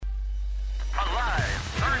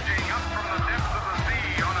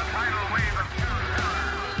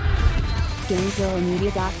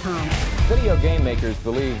GameZillaMedia.com. Video game makers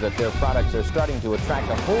believe that their products are starting to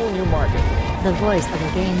attract a whole new market. The voice of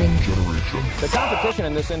a gaming generation. The competition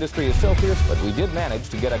in this industry is so fierce, but we did manage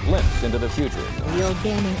to get a glimpse into the future. Real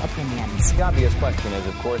gaming opinions. The obvious question is,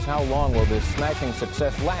 of course, how long will this smashing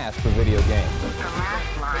success last for video games? The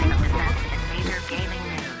last line of defense in major gaming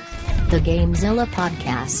news. The GameZilla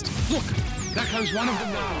Podcast. Look, there comes one of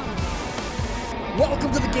them now.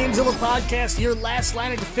 Welcome to the GameZilla Podcast, your last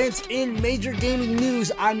line of defense in major gaming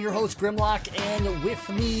news. I'm your host, Grimlock, and with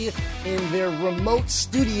me in their remote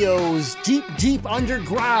studios, deep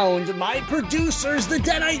underground, my producers, the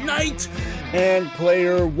Deadite Knight, and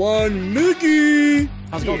Player One, Mickey.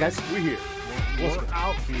 How's it going, guys? We're here. We're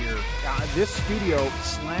out here. This studio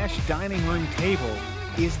 / dining room table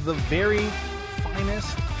is the very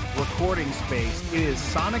finest recording space. It is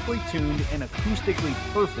sonically tuned and acoustically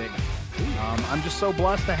perfect. I'm just so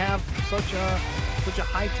blessed to have such a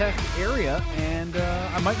high-tech area, and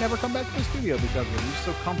I might never come back to the studio because I'm just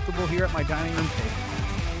so comfortable here at my dining room table.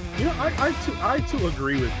 You know, I too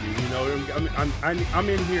agree with you. You know, I'm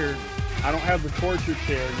in here. I don't have the torture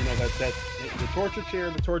chair. You know that the torture chair,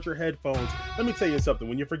 the torture headphones. Let me tell you something.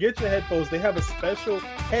 When you forget your headphones, they have a special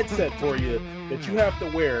headset for you that you have to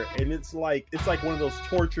wear, and it's like one of those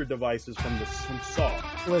torture devices from Saw.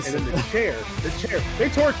 Listen. And then the chair, they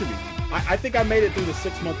torture me. I think I made it through the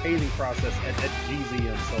 6-month hazing process at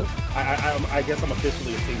GZM, so I guess I'm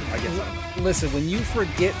officially a team. I guess Listen, when you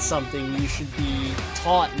forget something, you should be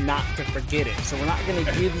taught not to forget it. So we're not going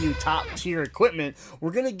to give you top-tier equipment.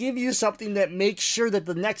 We're going to give you something that makes sure that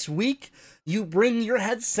the next week you bring your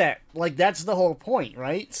headset. Like, that's the whole point,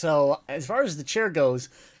 right? So as far as the chair goes,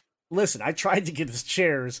 listen, I tried to get his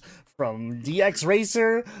chairs from DX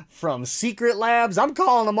Racer, from Secret Labs. I'm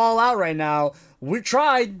calling them all out right now. We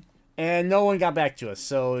tried. And no one got back to us,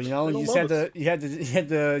 so you know you had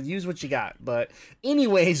to use what you got. But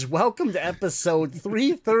anyways, welcome to episode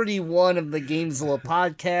 331 of the GameZilla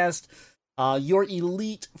Podcast, your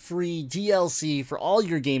elite free DLC for all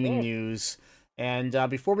your gaming news. And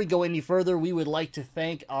before we go any further, we would like to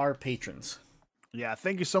thank our patrons. Yeah,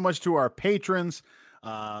 thank you so much to our patrons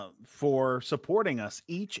for supporting us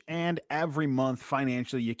each and every month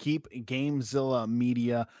financially. You keep GameZilla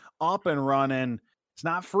Media up and running. It's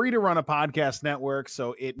not free to run a podcast network,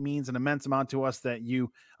 so it means an immense amount to us that you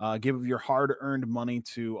give your hard-earned money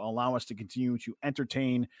to allow us to continue to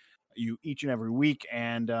entertain you each and every week.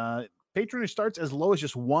 And patronage starts as low as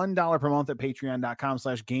just $1 per month at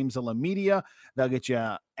patreon.com/GameZillaMedia. That'll get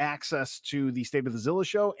you access to the State of the Zilla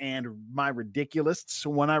show and my ridiculous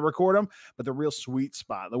when I record them. But the real sweet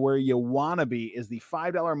spot, the where you want to be, is the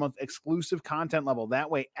 $5 a month exclusive content level. That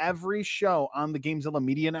way, every show on the GameZilla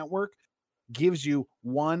Media Network gives you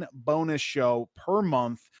one bonus show per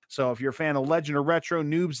month. So if you're a fan of Legend of Retro,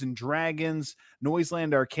 Noobs and Dragons,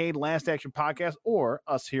 Noiseland Arcade, Last Action Podcast, or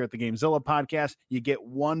us here at the GameZilla Podcast, you get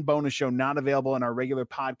one bonus show not available in our regular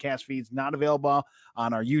podcast feeds, not available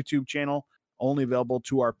on our YouTube channel, only available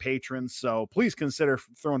to our patrons. So please consider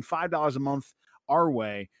throwing $5 a month our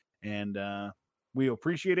way, and we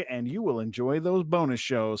appreciate it, and you will enjoy those bonus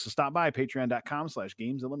shows. So stop by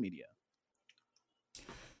patreon.com/GameZillaMedia.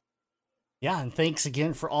 Yeah, and thanks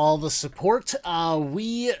again for all the support.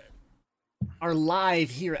 We are live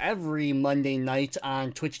here every Monday night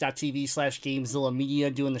on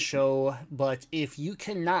twitch.tv/GameZillaMedia doing the show. But if you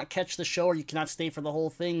cannot catch the show or you cannot stay for the whole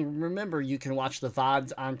thing, remember you can watch the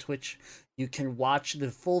VODs on Twitch. You can watch the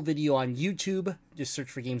full video on YouTube. Just search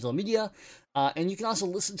for GameZilla Media. And you can also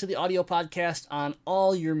listen to the audio podcast on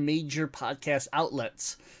all your major podcast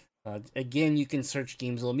outlets. Again, you can search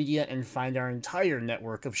GameZilla Media and find our entire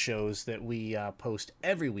network of shows that we post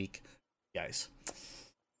every week, guys.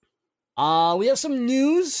 We have some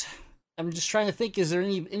news. I'm just trying to think, is there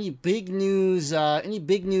any big news? Any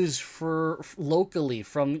big news for locally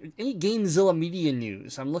from any GameZilla Media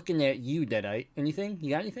news? I'm looking at you, Deadite. Anything?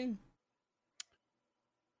 You got anything?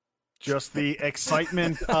 Just the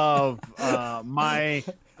excitement of my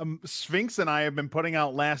Sphinx and I have been putting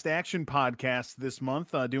out Last Action podcasts this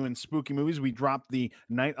month, doing spooky movies. We dropped the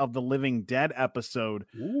Night of the Living Dead episode.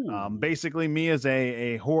 Basically, me as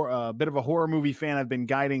a bit of a horror movie fan, I've been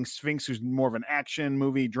guiding Sphinx, who's more of an action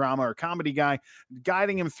movie, drama, or comedy guy,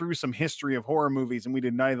 guiding him through some history of horror movies. And we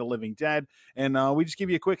did Night of the Living Dead, and we just give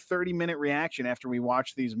you a quick 30-minute reaction after we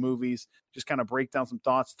watch these movies. Just kind of break down some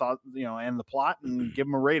thoughts, and the plot, and give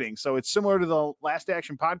them a rating. So it's similar to the Last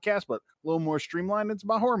Action podcast, but a little more streamlined. It's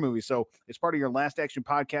about horror movies, so it's part of your Last Action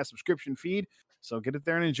podcast subscription feed. So get it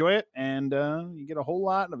there and enjoy it, and you get a whole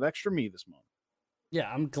lot of extra me this month. Yeah,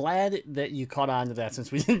 I'm glad that you caught on to that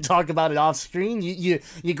since we didn't talk about it off screen. You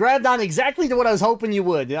grabbed on exactly to what I was hoping you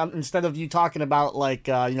would. Instead of you talking about like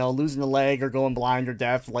losing a leg or going blind or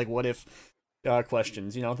deaf, like what if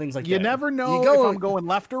questions, things like that. You never know if I'm going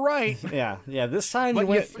left or right. Yeah. This time But you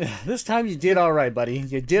went. This time you did all right, buddy.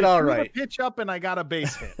 You did all right. Pitch up and I got a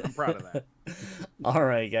base hit. I'm proud of that. All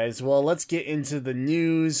right, guys. Well, let's get into the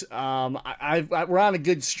news. We're on a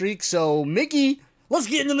good streak, so Mickey, let's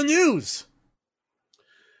get into the news.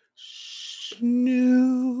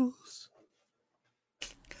 News.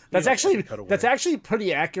 That's actually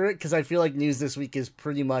pretty accurate because I feel like news this week is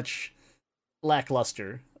pretty much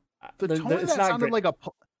lackluster. The tone that sounded like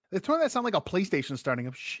a PlayStation starting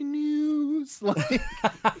up. Snooze. Like...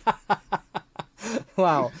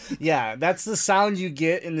 Wow. Yeah, that's the sound you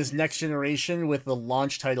get in this next generation with the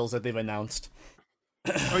launch titles that they've announced.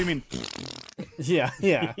 Oh, you mean? Yeah.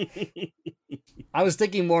 I was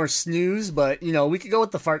thinking more snooze, but we could go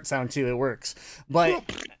with the fart sound too. It works. But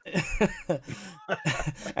and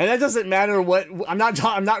that doesn't matter what I'm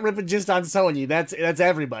not ripping just on Sony. That's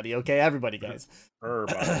everybody, okay? Everybody, guys.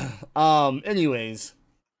 Anyways,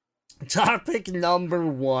 topic number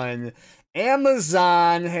 1.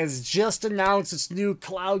 Amazon has just announced its new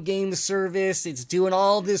cloud game service. It's doing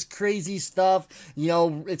all this crazy stuff.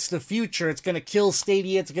 It's the future. It's going to kill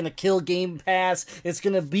Stadia. It's going to kill Game Pass. It's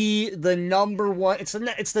going to be the number one. It's the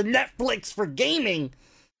Netflix for gaming.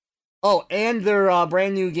 Oh, and their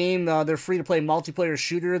brand new game, their free-to-play multiplayer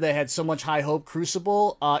shooter that had so much high hope,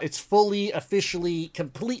 Crucible, it's fully, officially,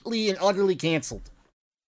 completely, and utterly canceled.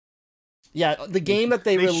 Yeah, the game that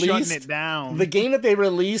they released, shutting it down. The game that they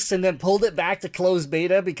released and then pulled it back to closed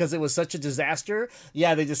beta because it was such a disaster.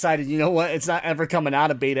 Yeah, they decided, you know what? It's not ever coming out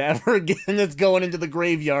of beta ever again. It's going into the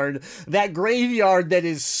graveyard. That graveyard that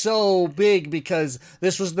is so big because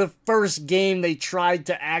this was the first game they tried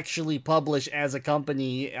to actually publish as a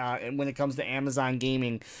company when it comes to Amazon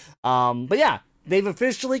gaming. But yeah. They've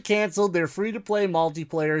officially canceled their free-to-play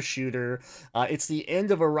multiplayer shooter. It's the end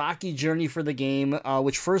of a rocky journey for the game,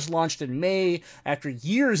 which first launched in May after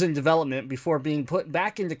years in development before being put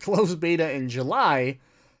back into closed beta in July.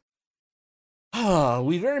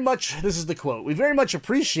 This is the quote, we very much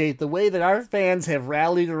appreciate the way that our fans have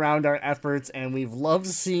rallied around our efforts, and we've loved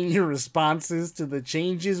seeing your responses to the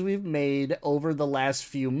changes we've made over the last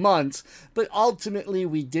few months, but ultimately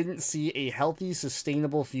we didn't see a healthy,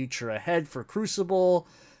 sustainable future ahead for Crucible,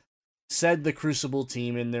 said the Crucible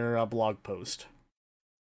team in their blog post.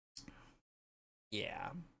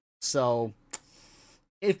 Yeah. So,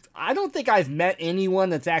 I don't think I've met anyone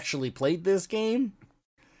that's actually played this game.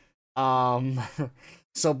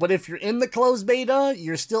 But if you're in the closed beta,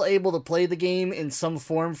 you're still able to play the game in some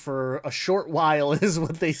form for a short while, is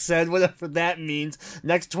what they said, whatever that means.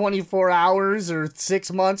 Next 24 hours or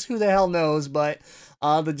 6 months, who the hell knows, but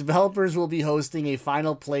the developers will be hosting a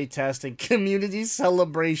final playtest and community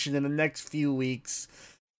celebration in the next few weeks.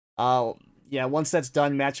 Once that's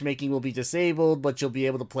done, matchmaking will be disabled, but you'll be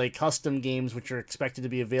able to play custom games, which are expected to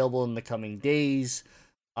be available in the coming days,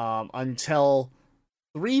 until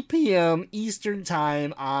 3 p.m. Eastern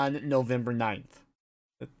Time on November 9th.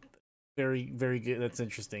 Very, very good. That's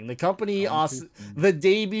interesting. The company also, the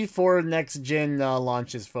day before next gen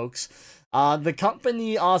launches, folks. The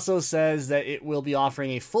company also says that it will be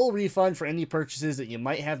offering a full refund for any purchases that you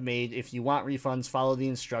might have made. If you want refunds, follow the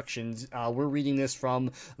instructions. We're reading this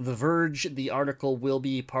from The Verge. The article will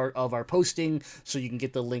be part of our posting, so you can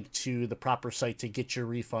get the link to the proper site to get your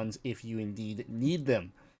refunds if you indeed need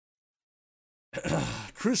them.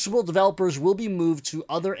 Crucible developers will be moved to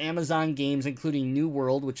other Amazon games, including New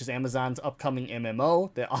World, which is Amazon's upcoming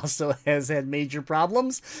MMO that also has had major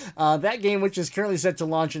problems. That game, which is currently set to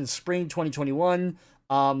launch in spring 2021,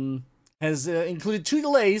 has included 2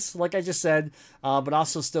 delays, like I just said, but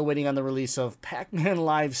also still waiting on the release of Pac-Man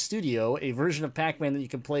Live Studio, a version of Pac-Man that you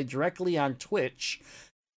can play directly on Twitch.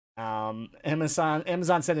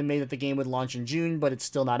 Amazon said in May that the game would launch in June, but it's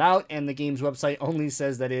still not out, and the game's website only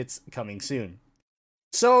says that it's coming soon.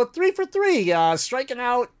 So 3 for 3, striking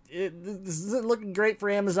out. This isn't looking great for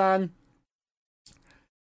Amazon.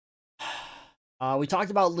 We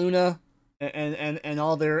talked about Luna and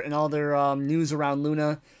all their news around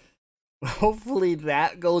Luna. Hopefully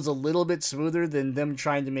that goes a little bit smoother than them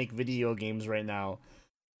trying to make video games right now.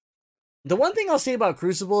 The one thing I'll say about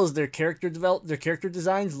Crucible is their character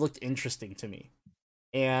designs looked interesting to me.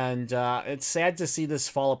 And it's sad to see this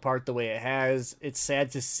fall apart the way it has. It's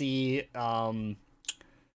sad to see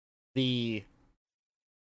the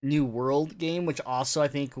New World game, which also I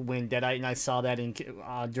think when Deadite and I saw that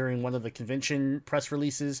during one of the convention press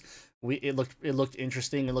releases, it looked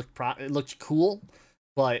interesting. It looked cool.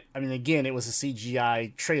 But I mean, again, it was a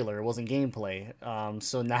CGI trailer; it wasn't gameplay.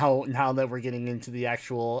 So now that we're getting into the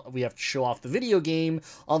actual, we have to show off the video game.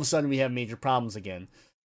 All of a sudden, we have major problems again.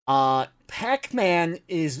 Pac-Man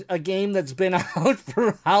is a game that's been out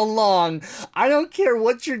for how long? I don't care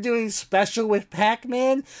what you're doing special with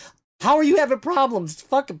Pac-Man. How are you having problems? It's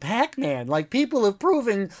fucking Pac-Man. Like, people have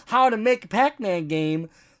proven how to make a Pac-Man game.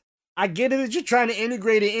 I get it that you're trying to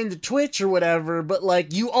integrate it into Twitch or whatever, but,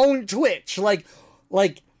 like, you own Twitch. Like,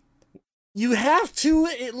 you have to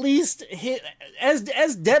at least hit, as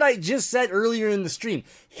Deadite just said earlier in the stream,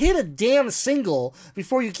 hit a damn single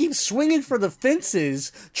before you keep swinging for the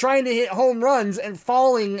fences, trying to hit home runs and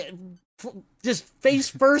falling just face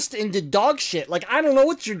first into dog shit. Like, I don't know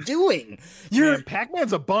what you're doing.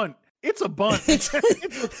 Pac-Man's a bunt. It's a bunt.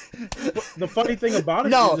 The funny thing about it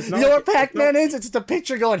no, is, you know what Pac-Man is? It's the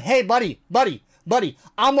pitcher going, hey, buddy,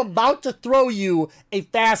 I'm about to throw you a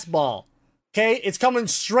fastball. Okay? It's coming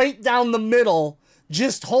straight down the middle.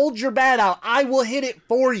 Just hold your bat out. I will hit it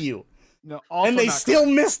for you. No, and they still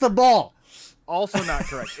miss the ball. Also not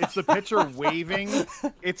correct. It's the pitcher waving.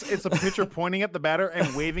 It's a pitcher pointing at the batter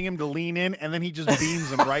and waving him to lean in, and then he just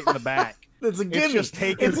beams him right in the back. It's a give me.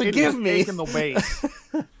 It's a give me. Taking the base.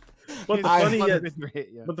 But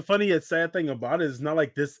the funny yet sad thing about it is not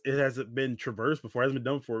like this. It hasn't been traversed before. It hasn't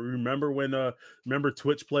been done before. Remember when? Remember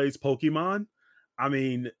Twitch plays Pokemon? I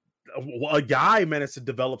mean, a guy managed to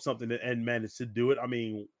develop something and managed to do it. I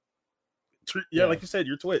mean, yeah, like you said,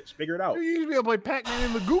 your Twitch, figure it out. You used to be able to play Pac-Man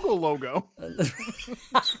in the Google logo. That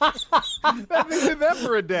thing did that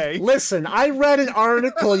for a day. Listen, I read an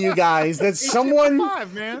article, you guys, that someone.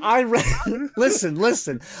 Man.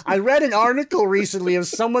 Listen. I read an article recently of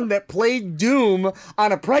someone that played Doom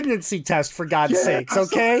on a pregnancy test. For God's sakes,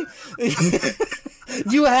 okay.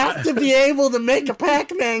 You have to be able to make a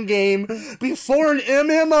Pac-Man game before an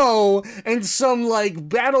MMO and some, like,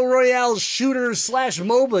 Battle Royale shooter /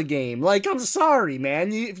 MOBA game. Like, I'm sorry,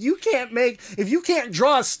 man. If you can't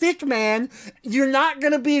draw a stick, man, you're not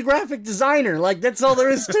gonna be a graphic designer. Like, that's all there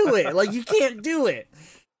is to it. Like, you can't do it.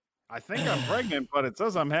 I think I'm pregnant, but it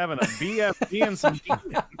says I'm having a BFD and some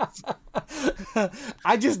demons.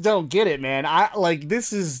 I just don't get it, man.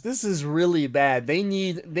 This is really bad. They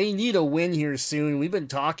need a win here soon. We've been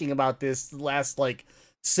talking about this the last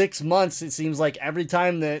 6 months. It seems like every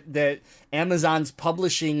time that Amazon's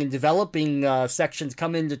publishing and developing sections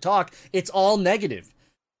come in to talk, it's all negative.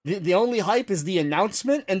 The only hype is the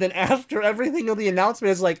announcement, and then after everything of the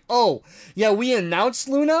announcement, it's like, oh, yeah, we announced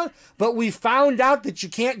Luna, but we found out that you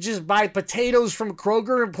can't just buy potatoes from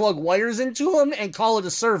Kroger and plug wires into them and call it a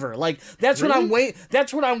server. Like, that's really?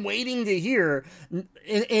 That's what I'm waiting to hear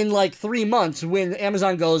in 3 months when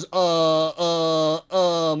Amazon goes,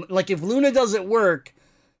 like, if Luna doesn't work,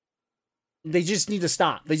 they just need to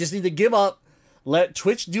stop. They just need to give up, let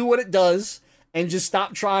Twitch do what it does, and just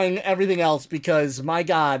stop trying everything else because, my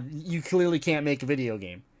God, you clearly can't make a video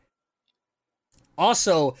game.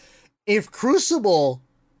 Also, if Crucible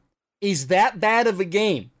is that bad of a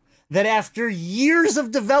game, that after years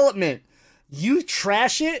of development, you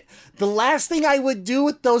trash it, the last thing I would do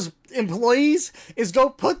with those employees is go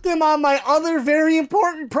put them on my other very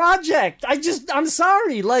important project. I'm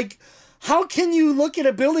sorry, how can you look at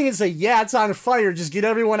a building and say, yeah, it's on fire, just get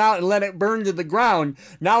everyone out and let it burn to the ground?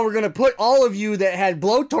 Now we're going to put all of you that had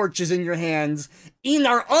blowtorches in your hands in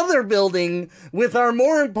our other building with our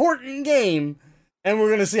more important game, and we're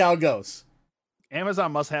going to see how it goes.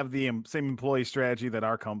 Amazon must have the same employee strategy that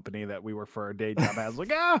our company that we work for our day job has.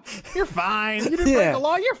 Like, you're fine. You didn't break the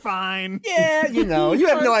law. You're fine. Yeah, you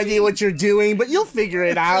have no idea what you're doing, but you'll figure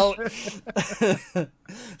it out.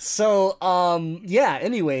 So,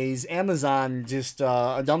 anyways, Amazon just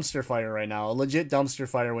a dumpster fire right now. A legit dumpster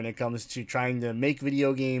fire when it comes to trying to make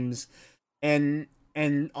video games and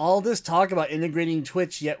all this talk about integrating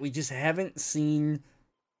Twitch, yet we just haven't seen,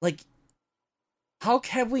 how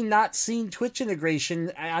have we not seen Twitch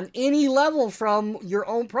integration on any level from your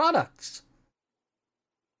own products?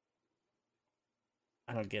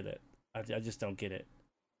 I don't get it. I just don't get it.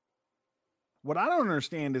 What I don't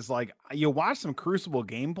understand is, you watch some Crucible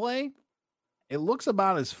gameplay, it looks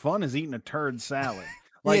about as fun as eating a turd salad.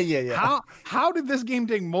 Yeah. How did this game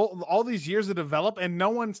take all these years to develop and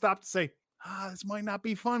no one stopped to say, this might not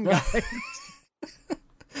be fun, guys?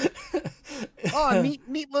 Oh,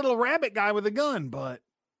 neat little rabbit guy with a gun, but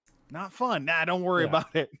not fun. Nah, don't worry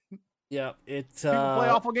about it. Yeah, people play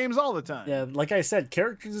awful games all the time. Yeah, like I said,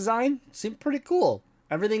 character design seemed pretty cool.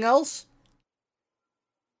 Everything else,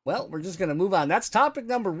 well, we're just gonna move on. That's topic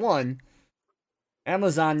number 1.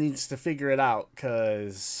 Amazon needs to figure it out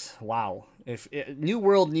because, wow, New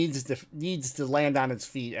World needs to land on its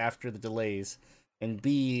feet after the delays. and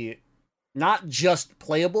be not just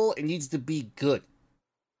playable, it needs to be good.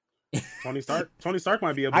 Tony Stark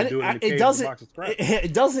might be able to do it in the cave with a box of scraps.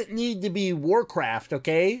 It doesn't need to be Warcraft,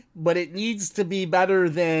 okay? But it needs to be better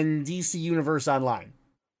than DC Universe Online.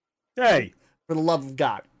 Hey, For the love of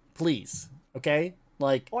God, please, okay?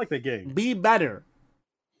 Like, I like that game. be better.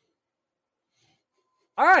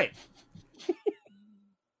 All right.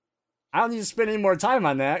 I don't need to spend any more time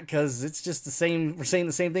on that because it's just the same. We're saying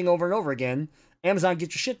the same thing over and over again. Amazon,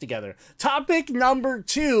 get your shit together. Topic number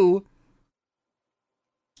 2.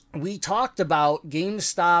 We talked about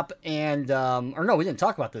GameStop and, or no, we didn't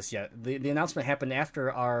talk about this yet. The announcement happened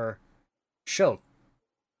after our show.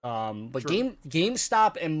 But True.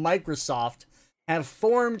 GameStop and Microsoft have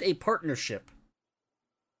formed a partnership.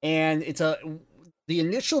 And the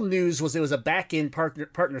initial news was it was a back-end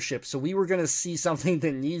partnership, so we were going to see something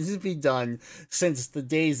that needs to be done since the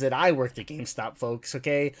days that I worked at GameStop, folks,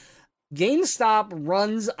 okay? GameStop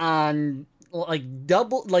runs on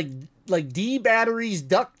like D batteries,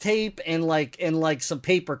 duct tape, and some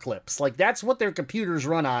paper clips. Like, that's what their computers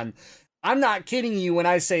run on. I'm not kidding you when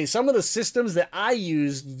I say some of the systems that I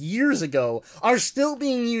used years ago are still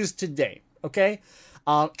being used today, okay?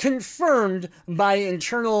 Confirmed by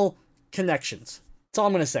internal connections. That's all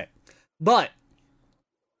I'm going to say. But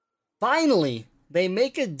finally, they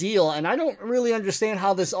make a deal, and I don't really understand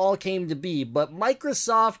how this all came to be, but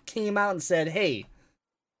Microsoft came out and said, hey,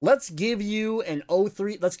 let's give you a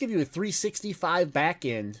 365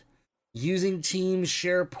 backend using Teams,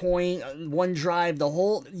 SharePoint,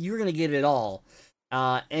 OneDrive, you're going to get it all.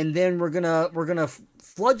 And then we're gonna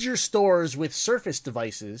flood your stores with Surface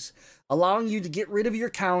devices, allowing you to get rid of your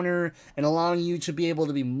counter and allowing you to be able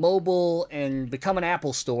to be mobile and become an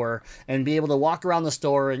Apple store and be able to walk around the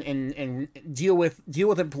store and deal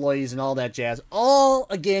with employees and all that jazz. All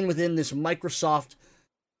again within this Microsoft,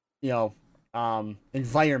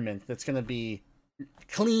 environment that's going to be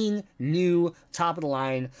clean, new, top of the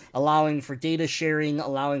line, allowing for data sharing,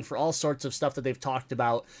 allowing for all sorts of stuff that they've talked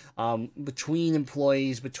about between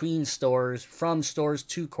employees, between stores, from stores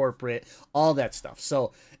to corporate, all that stuff.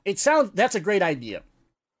 So that's a great idea.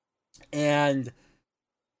 But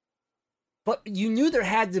you knew there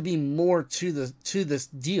had to be more to this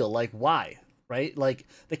deal. Like, why? Right? Like,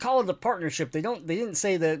 they call it a partnership. They didn't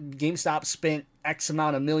say that GameStop spent X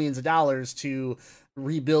amount of millions of dollars to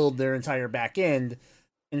rebuild their entire back end.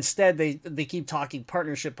 Instead, they keep talking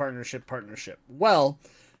partnership. Well,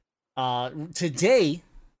 today,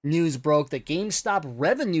 news broke that GameStop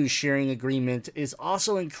revenue sharing agreement is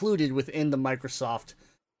also included within the Microsoft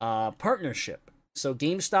partnership. So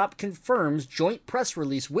GameStop confirms joint press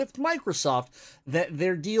release with Microsoft that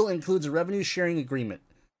their deal includes a revenue sharing agreement.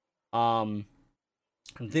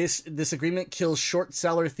 This agreement kills short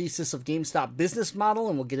seller thesis of GameStop business model,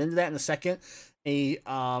 and we'll get into that in a second. A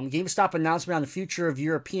GameStop announcement on the future of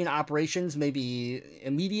European operations may be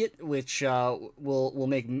immediate, which will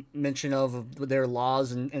make mention of their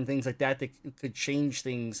laws and things like that could change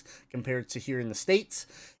things compared to here in the States.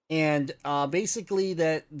 And basically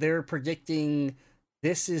that they're predicting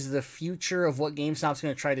this is the future of what GameStop's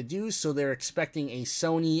going to try to do, so they're expecting a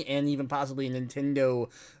Sony and even possibly a Nintendo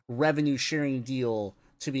revenue sharing deal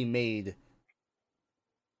to be made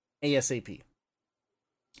ASAP.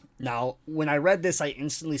 Now, when I read this, I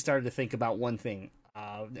instantly started to think about one thing.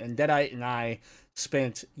 And Deadeye and I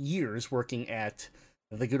spent years working at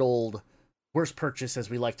the good old Worst Purchase,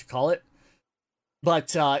 as we like to call it.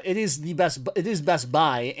 But it is Best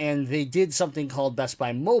Buy, and they did something called Best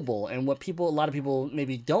Buy Mobile. And what a lot of people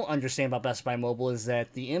maybe don't understand about Best Buy Mobile is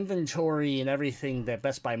that the inventory and everything that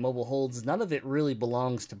Best Buy Mobile holds, none of it really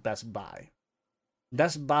belongs to Best Buy.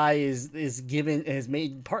 Best Buy has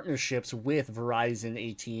made partnerships with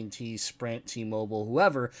Verizon, AT&T, Sprint, T-Mobile,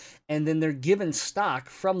 whoever, and then they're given stock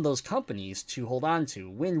from those companies to hold on to.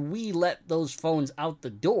 When we let those phones out the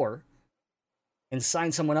door and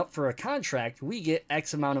sign someone up for a contract, we get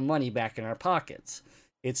X amount of money back in our pockets.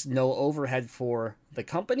 It's no overhead for the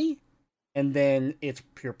company, and then it's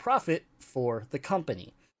pure profit for the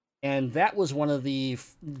company. And that was one of the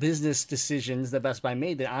business decisions that Best Buy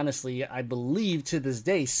made that, honestly, I believe to this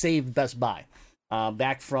day saved Best Buy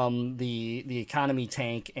back from the economy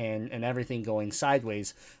tank and everything going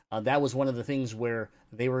sideways. That was one of the things where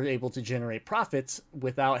they were able to generate profits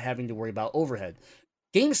without having to worry about overhead.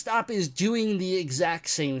 GameStop is doing the exact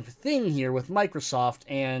same thing here with Microsoft,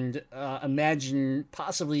 and imagine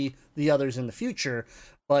possibly the others in the future,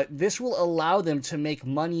 but this will allow them to make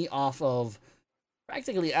money off of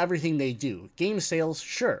practically everything they do. Game sales,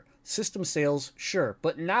 sure. System sales, sure.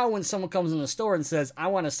 But now when someone comes in the store and says, I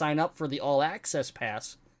want to sign up for the All Access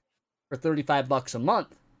Pass for $35 a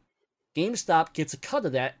month, GameStop gets a cut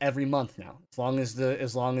of that every month now, as long as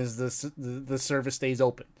the service stays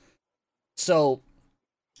open. So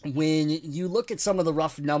when you look at some of the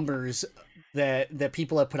rough numbers that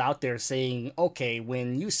people have put out there saying, okay,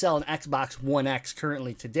 when you sell an Xbox One X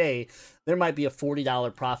currently today, there might be a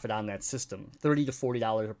 $40 profit on that system, $30 to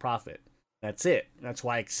 $40 a profit. That's it. That's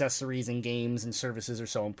why accessories and games and services are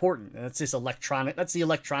so important. And that's just that's the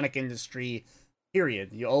electronic industry, period.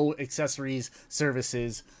 You owe accessories,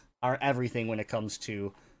 services are everything when it comes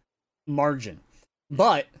to margin.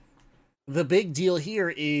 But the big deal here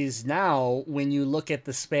is now when you look at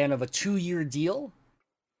the span of a 2-year deal,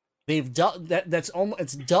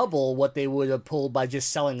 it's double what they would have pulled by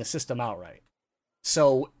just selling the system outright.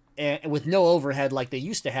 So, and with no overhead like they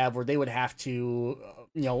used to have, where they would have to,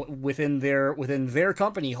 within their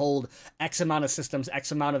company hold X amount of systems,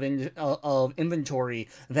 X amount of inventory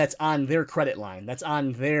that's on their credit line, that's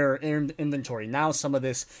on their inventory. Now some of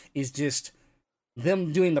this is just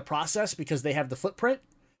them doing the process because they have the footprint,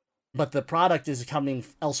 but the product is coming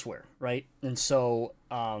elsewhere, right? And so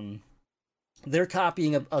they're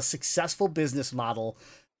copying a successful business model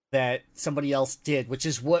that somebody else did, which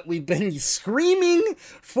is what we've been screaming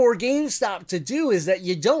for GameStop to do, is that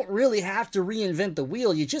you don't really have to reinvent the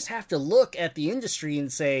wheel. You just have to look at the industry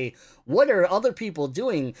and say, what are other people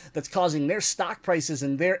doing that's causing their stock prices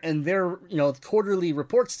and their quarterly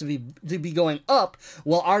reports to be going up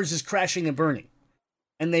while ours is crashing and burning?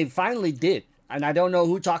 And they finally did. And I don't know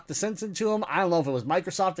who talked the sense into them. I don't know if it was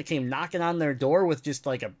Microsoft that came knocking on their door with just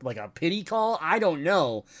like a pity call. I don't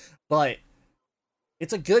know, but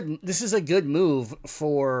this is a good move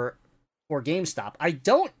for GameStop. I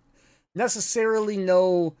don't necessarily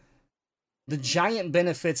know the giant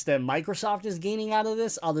benefits that Microsoft is gaining out of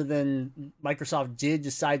this, other than Microsoft did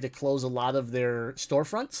decide to close a lot of their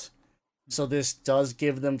storefronts. So this does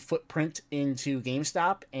give them footprint into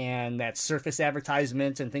GameStop, and that Surface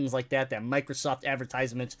advertisement and things like that Microsoft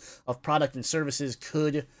advertisement of product and services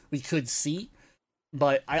we could see.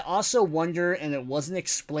 But I also wonder, and it wasn't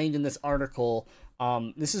explained in this article,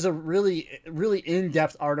 this is a really, really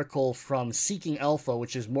in-depth article from Seeking Alpha,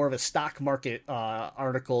 which is more of a stock market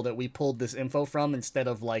article that we pulled this info from instead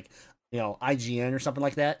of IGN or something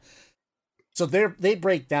like that. So they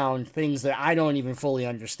break down things that I don't even fully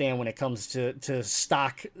understand when it comes to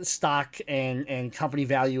stock and company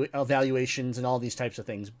valuations and all these types of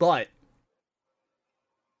things. But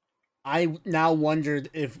I now wondered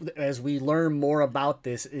if, as we learn more about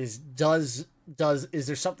this, is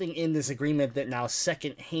there something in this agreement that now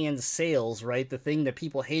secondhand sales, right? The thing that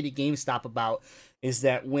people hated GameStop about is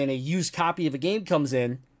that when a used copy of a game comes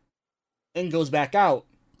in and goes back out,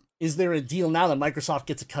 is there a deal now that Microsoft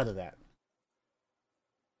gets a cut of that?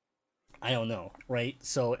 I don't know, right?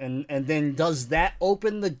 So, and then does that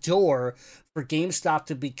open the door for GameStop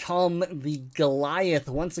to become the Goliath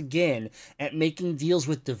once again at making deals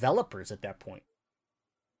with developers at that point?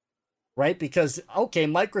 Right? Because, okay,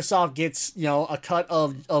 Microsoft gets, a cut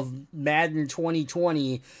of Madden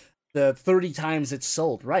 2020, the 30 times it's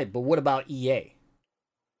sold, right? But what about EA?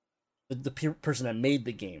 The person that made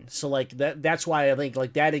the game. So, that's why I think,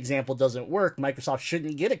 that example doesn't work. Microsoft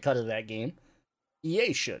shouldn't get a cut of that game.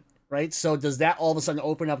 EA should. Right? So does that all of a sudden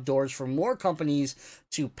open up doors for more companies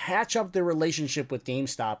to patch up their relationship with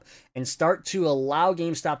GameStop and start to allow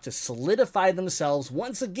GameStop to solidify themselves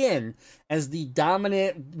once again as the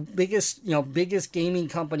dominant, biggest gaming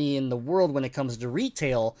company in the world when it comes to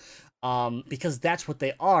retail? Because that's what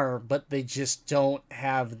they are, but they just don't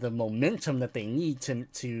have the momentum that they need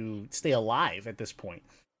to stay alive at this point.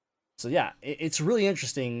 So yeah, it's really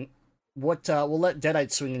interesting. What we'll let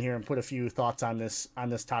Deadite swing in here and put a few thoughts on this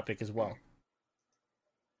topic as well.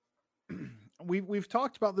 We've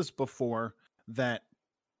talked about this before, that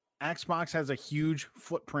Xbox has a huge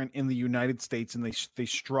footprint in the United States and they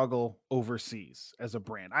struggle overseas as a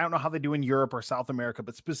brand. I don't know how they do in Europe or South America,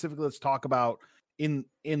 but specifically let's talk about in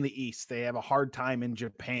the East. They have a hard time in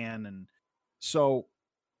Japan, and so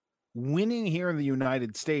winning here in the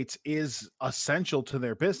United States is essential to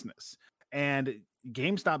their business. And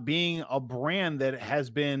GameStop being a brand that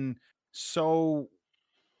has been so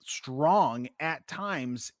strong at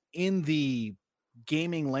times in the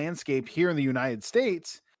gaming landscape here in the United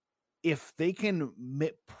States, if they can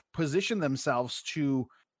position themselves to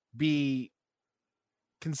be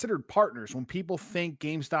considered partners, when people think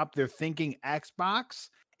GameStop, they're thinking Xbox.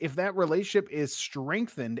 If that relationship is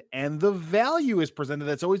strengthened and the value is presented,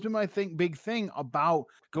 that's always been my big thing about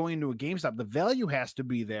going into a GameStop. The value has to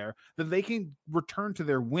be there that they can return to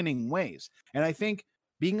their winning ways. And I think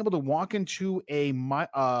being able to walk into a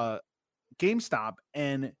GameStop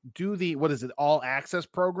and do the, what is it, all access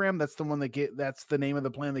program. That's the one that's the name of the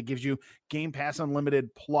plan that gives you Game Pass Unlimited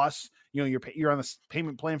plus, you're on the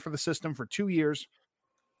payment plan for the system for 2 years.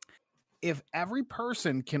 If every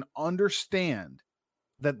person can understand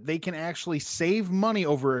that they can actually save money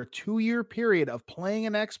over a 2-year period of playing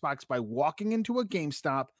an Xbox by walking into a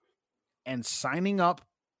GameStop and signing up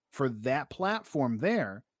for that platform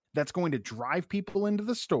there, that's going to drive people into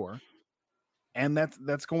the store. And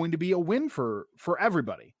that's going to be a win for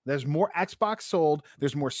everybody. There's more Xbox sold,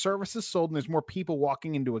 there's more services sold, and there's more people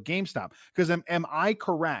walking into a GameStop. Because am I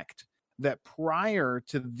correct that prior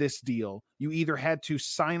to this deal, you either had to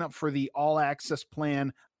sign up for the all access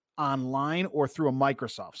plan online or through a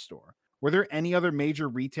Microsoft store? Were there any other major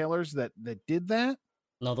retailers that did that?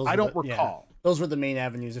 No, I don't recall. Yeah, those were the main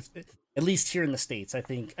avenues. At least here in the States, I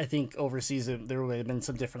think overseas there would have been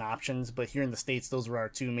some different options, but here in the States, those were our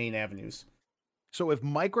two main avenues. So if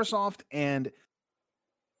Microsoft and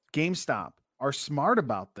GameStop are smart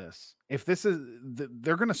about this, if this is,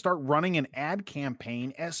 they're going to start running an ad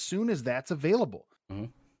campaign as soon as that's available. Mm-hmm.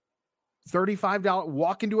 $35,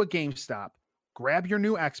 walk into a GameStop, grab your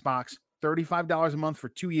new Xbox, $35 a month for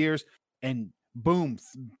 2 years, and boom,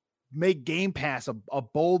 make Game Pass a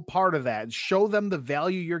bold part of that. Show them the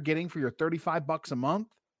value you're getting for your $35 a month.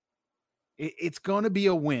 It's going to be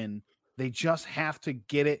a win. They just have to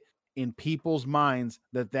get it in people's minds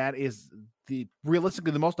that is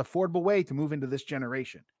realistically the most affordable way to move into this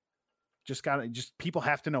generation. Just people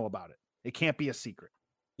have to know about it. It can't be a secret.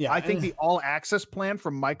 Yeah, I think the all access plan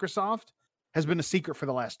from Microsoft has been a secret for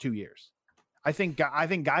the last 2 years. I think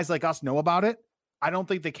guys like us know about it. I don't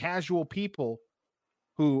think the casual people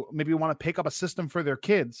who maybe want to pick up a system for their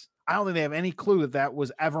kids, I don't think they have any clue that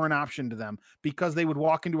was ever an option to them, because they would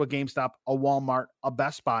walk into a GameStop, a Walmart, a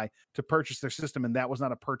Best Buy to purchase their system, and that was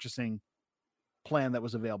not a purchasing plan that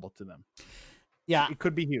was available to them. Yeah, it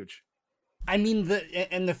could be huge. I mean,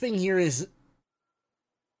 the thing here is,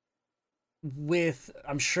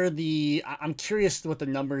 I'm curious what the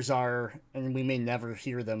numbers are, and we may never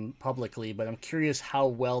hear them publicly, but I'm curious how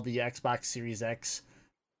well the Xbox Series X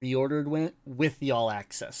pre-ordered went with the all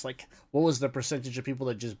access. Like, what was the percentage of people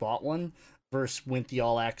that just bought one versus went the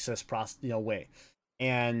all access way?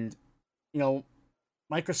 And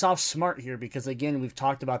Microsoft's smart here, because again, we've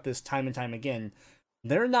talked about this time and time again.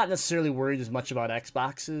 They're not necessarily worried as much about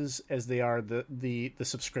Xboxes as they are the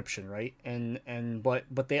subscription, right?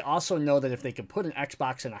 But they also know that if they can put an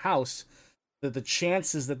Xbox in a house, that the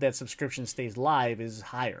chances that subscription stays live is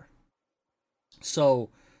higher. So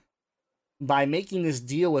by making this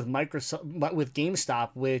deal with GameStop,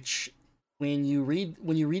 which when you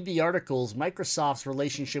read the articles, Microsoft's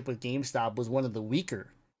relationship with GameStop was one of the weaker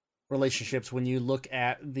relationships when you look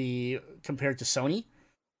at compared to Sony.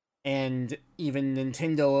 And even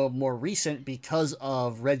Nintendo more recent, because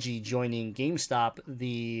of Reggie joining GameStop,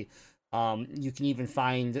 you can even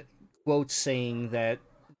find quotes saying that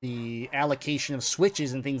the allocation of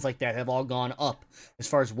Switches and things like that have all gone up as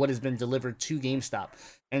far as what has been delivered to GameStop.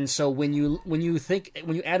 And so when you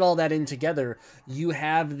add all that in together, you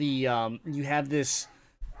have this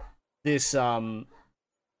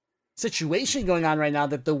situation going on right now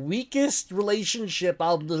that the weakest relationship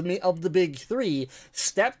of the big three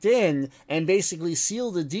stepped in and basically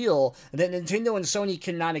sealed a deal that Nintendo and Sony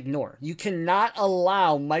cannot ignore. You cannot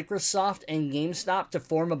allow Microsoft and GameStop to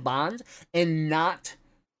form a bond and not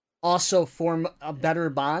also form a better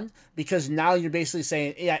bond, because now you're basically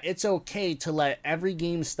saying, yeah, it's okay to let every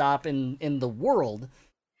GameStop in the world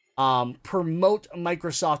promote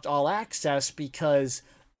Microsoft All Access, because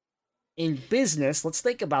in business, let's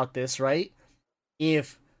think about this, right?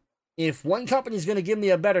 If one company is going to give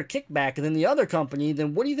me a better kickback than the other company,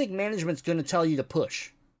 then what do you think management's going to tell you to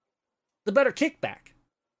push? The better kickback.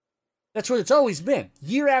 That's what it's always been.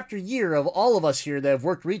 Year after year of all of us here that have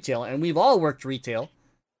worked retail, and we've all worked retail,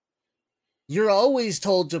 you're always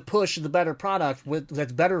told to push the better product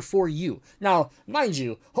that's better for you. Now, mind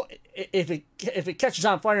you, if it catches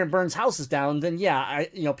on fire and burns houses down, then yeah,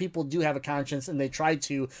 people do have a conscience and they try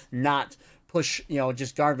to not push,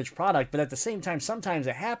 just garbage product. But at the same time, sometimes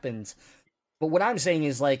it happens. But what I'm saying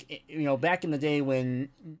is, like, back in the day when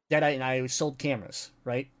Deadite and I sold cameras,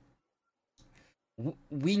 right?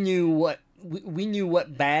 We knew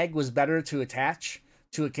what bag was better to attach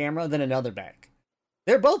to a camera than another bag.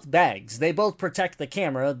 They're both bags. They both protect the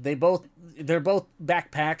camera. They're both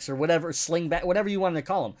backpacks or whatever, sling bag, whatever you want to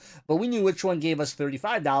call them. But we knew which one gave us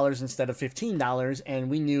 $35 instead of $15, and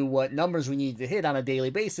we knew what numbers we needed to hit on a daily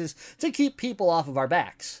basis to keep people off of our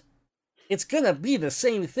backs. It's going to be the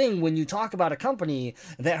same thing when you talk about a company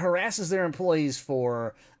that harasses their employees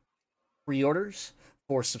for pre-orders,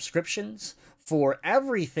 for subscriptions, for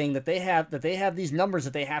everything that they have these numbers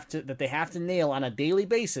that they have to nail on a daily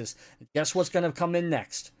basis. Guess what's going to come in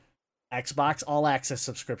next? Xbox All Access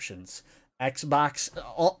subscriptions. Xbox,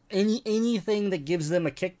 anything that gives them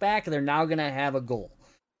a kickback, they're now going to have a goal.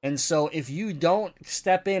 And so if you don't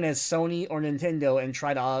step in as Sony or Nintendo and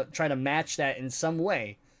try to match that in some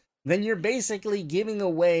way, then you're basically giving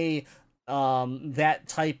away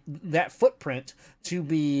that footprint to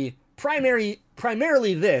be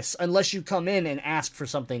primarily this, unless you come in and ask for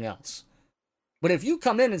something else. But if you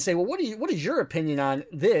come in and say, well, what is your opinion on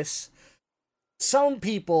this? Some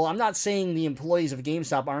people, I'm not saying the employees of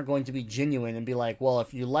GameStop aren't going to be genuine and be like, well,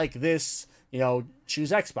 if you like this, choose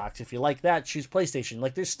Xbox. If you like that, choose PlayStation.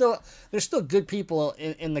 Like, there's still good people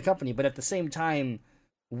in the company, but at the same time,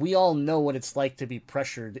 we all know what it's like to be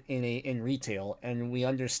pressured in retail, and we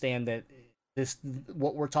understand that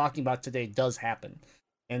what we're talking about today does happen.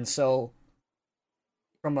 And so,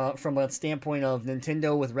 from a standpoint of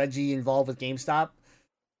Nintendo with Reggie involved with GameStop,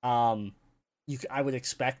 I would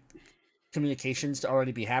expect communications to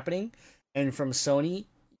already be happening, and from Sony,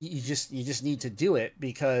 you just need to do it,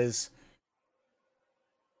 because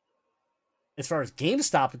as far as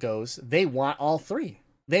GameStop goes, they want all three.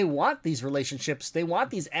 They want these relationships. They want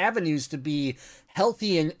these avenues to be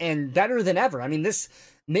healthy and better than ever. I mean, this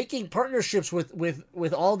making partnerships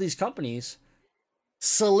with all these companies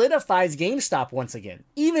solidifies GameStop once again.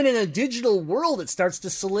 Even in a digital world, it starts to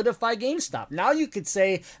solidify GameStop. Now you could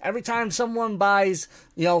say every time someone buys,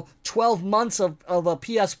 12 months of a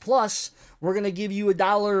PS Plus, we're going to give you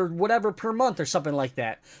 $1 whatever per month or something like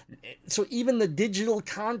that. So even the digital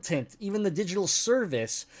content, even the digital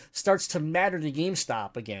service starts to matter to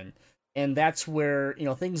GameStop again. And that's where,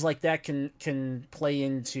 things like that can play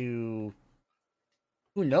into,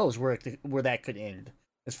 who knows where that could end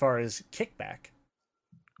as far as kickback.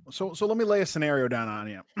 So let me lay a scenario down on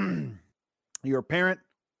you. You're a parent.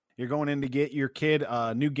 You're going in to get your kid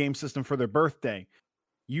a new game system for their birthday.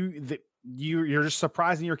 You're just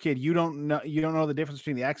surprising your kid. You don't know the difference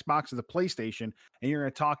between the Xbox or the PlayStation, and you're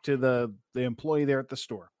going to talk to the employee there at the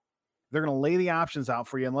store. They're going to lay the options out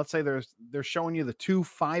for you, and let's say they're showing you the two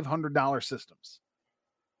 $500 systems,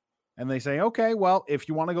 and they say, okay, well, if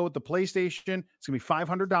you want to go with the PlayStation, it's going to be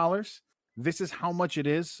 $500. This is how much it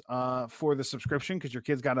is for the subscription, because your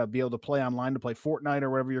kid's got to be able to play online to play Fortnite or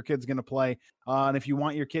whatever your kid's going to play. And if you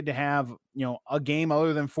want your kid to have, a game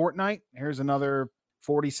other than Fortnite, here's another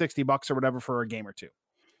 $40-$60 or whatever for a game or two.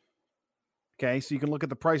 Okay, so you can look at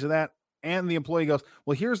the price of that. And the employee goes,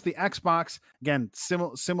 well, here's the Xbox. Again,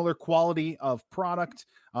 similar quality of product.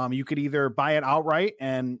 You could either buy it outright,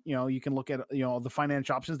 and you can look at the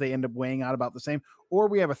financial options. They end up weighing out about the same. Or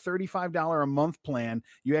we have a $35 a month plan.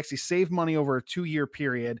 You actually save money over a 2-year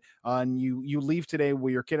period, and you leave today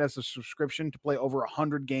where your kid has a subscription to play over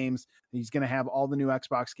 100 games. He's going to have all the new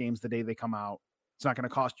Xbox games the day they come out. It's not going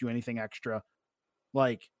to cost you anything extra.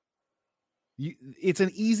 It's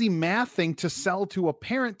an easy math thing to sell to a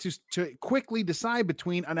parent to quickly decide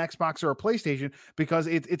between an Xbox or a PlayStation, because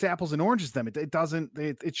it's apples and oranges to them.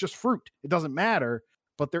 It's just fruit. It doesn't matter,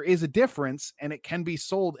 but there is a difference, and it can be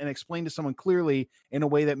sold and explained to someone clearly in a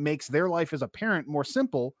way that makes their life as a parent more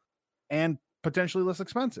simple and potentially less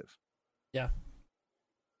expensive. Yeah.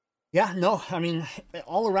 Yeah, no, I mean,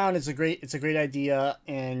 all around it's a great idea,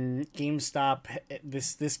 and GameStop,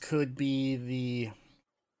 this could be the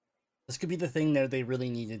thing that they really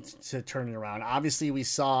needed to turn it around. Obviously, we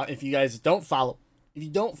saw, if you don't follow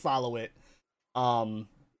it,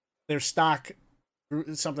 their stock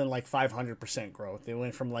grew something like 500% growth. They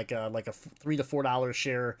went from like a $3 to $4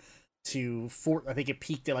 share to I think it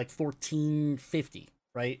peaked at like $14.50,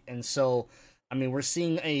 right? And so, I mean, we're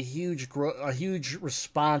seeing a huge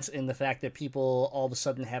response in the fact that people all of a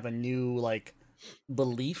sudden have a new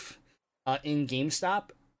belief in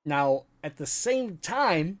GameStop. Now, at the same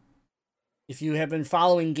time, if you have been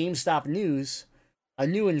following GameStop news, a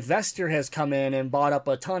new investor has come in and bought up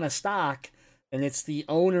a ton of stock, and it's the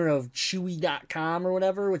owner of Chewy.com or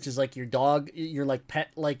whatever, which is like your pet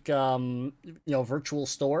virtual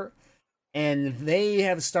store. And they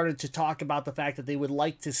have started to talk about the fact that they would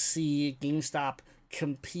like to see GameStop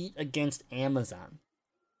compete against Amazon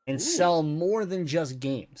and sell more than just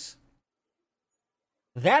games.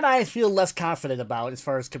 That I feel less confident about as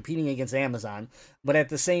far as competing against Amazon, but at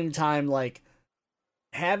the same time,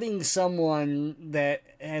 having someone that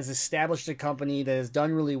has established a company that has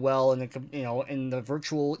done really well in the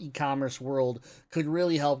virtual e-commerce world could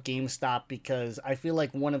really help GameStop, because I feel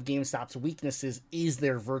like one of GameStop's weaknesses is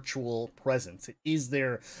their virtual presence. It is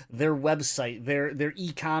their website, their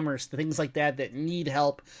e-commerce, things like that need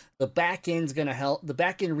help. The back end's going to help. The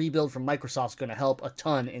back end rebuild from Microsoft's going to help a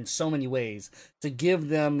ton in so many ways to give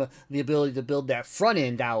them the ability to build that front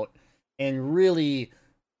end out and really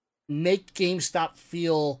make GameStop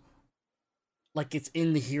feel like it's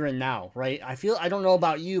in the here and now, right? I don't know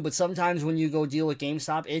about you, but sometimes when you go deal with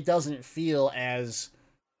GameStop, it doesn't feel as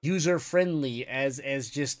user friendly, as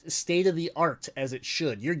just state of the art as it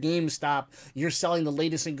should. Your GameStop, you're selling the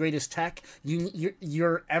latest and greatest tech.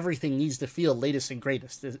 Your everything needs to feel latest and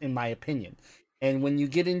greatest, in my opinion. And when you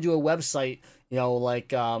get into a website, like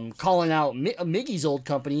calling out Miggy's old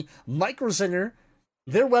company, Micro Center,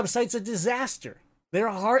 their website's a disaster.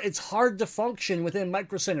 It's hard to function within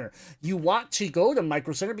Micro Center. You want to go to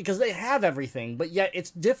Micro Center because they have everything, but yet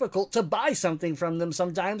it's difficult to buy something from them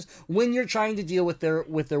sometimes when you're trying to deal with their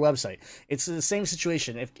website. It's the same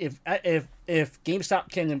situation. If GameStop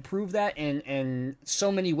can improve that in so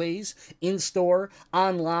many ways, in store,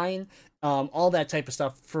 online, all that type of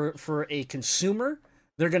stuff for a consumer,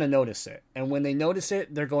 they're going to notice it. And when they notice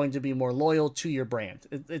it, they're going to be more loyal to your brand.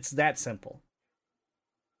 It's that simple.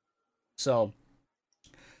 So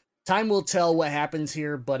time will tell what happens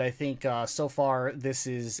here, but I think so far this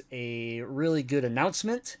is a really good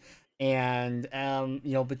announcement. And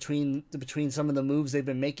between some of the moves they've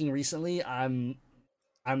been making recently, I'm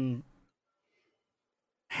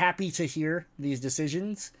happy to hear these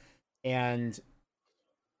decisions. And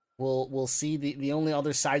we'll see. The only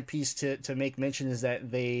other side piece to make mention is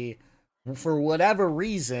that they, for whatever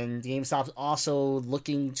reason, GameStop's also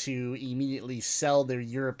looking to immediately sell their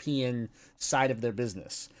European side of their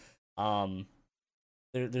business.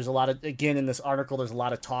 There's a lot of, again, in this article, there's a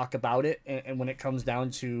lot of talk about it, and when it comes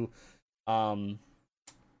down to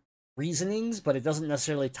reasonings, but it doesn't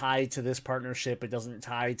necessarily tie to this partnership. It doesn't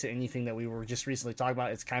tie to anything that we were just recently talking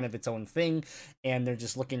about. It's kind of its own thing, and they're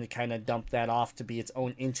just looking to kind of dump that off to be its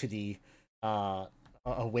own entity,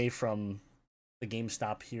 away from the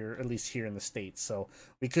GameStop here, at least here in the States. So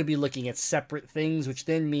we could be looking at separate things, which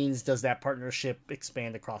then means, does that partnership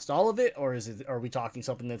expand across all of it, or are we talking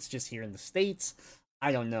something that's just here in the States?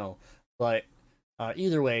 I don't know. But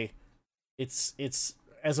either way, it's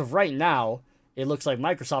as of right now, it looks like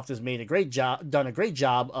Microsoft has done a great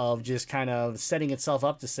job of just kind of setting itself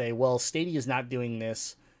up to say, well, Stadia's not doing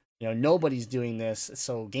this. Nobody's doing this.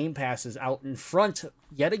 So Game Pass is out in front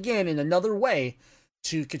yet again in another way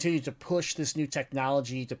to continue to push this new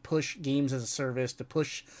technology, to push games as a service, to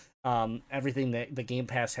push everything that the Game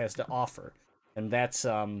Pass has to offer. And that's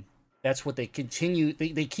what they continue.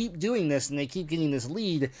 They keep doing this, and they keep getting this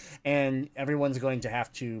lead, and everyone's going to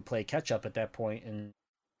have to play catch up at that point. And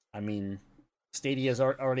I mean, Stadia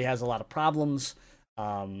already has a lot of problems.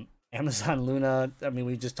 Amazon Luna, I mean,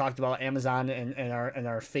 we just talked about Amazon and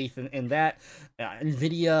our faith in that.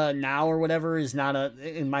 Nvidia now, or whatever, is not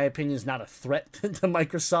in my opinion, is not a threat to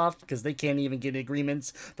Microsoft, because they can't even get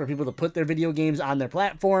agreements for people to put their video games on their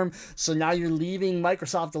platform. So now you're leaving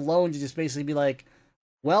Microsoft alone to just basically be like,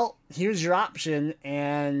 well, here's your option,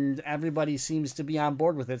 and everybody seems to be on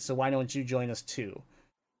board with it, so why don't you join us too?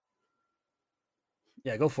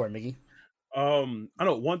 Yeah, go for it, Miggy. I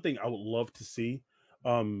know one thing I would love to see,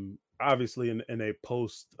 obviously in a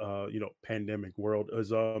post pandemic world, is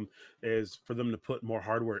for them to put more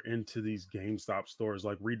hardware into these GameStop stores,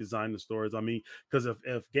 like redesign the stores. I mean, because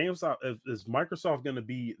if GameStop, if is Microsoft going to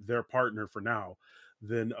be their partner for now,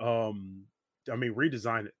 then I mean,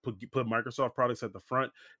 redesign it, put Microsoft products at the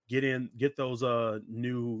front, get those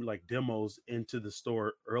new like demos into the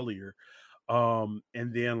store earlier, and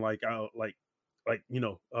then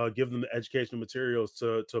give them the educational materials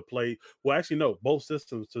to play. Well, actually, no, both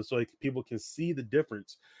systems, so like people can see the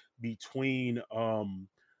difference between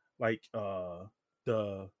like the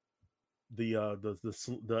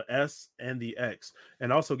the S and the X,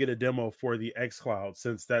 and also get a demo for the X Cloud,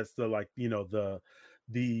 since that's the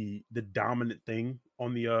the dominant thing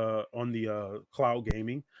on the cloud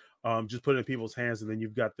gaming. Just put it in people's hands, and then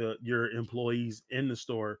you've got your employees in the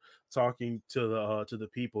store talking to the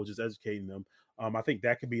people, just educating them. I think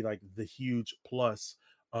that could be like the huge plus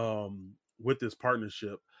with this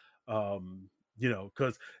partnership.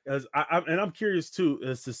 Because I'm curious too,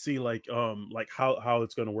 as to see like how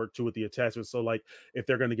it's going to work too with the attachments. So like if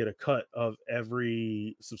they're going to get a cut of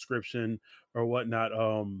every subscription or whatnot,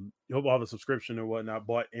 all the subscription or whatnot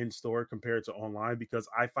bought in store compared to online, because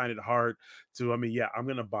I find it hard to. I mean, yeah, I'm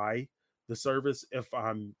going to buy the service if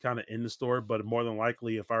I'm kind of in the store, but more than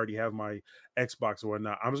likely, if I already have my Xbox or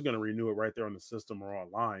whatnot, I'm just going to renew it right there on the system or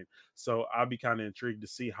online. So I'll be kind of intrigued to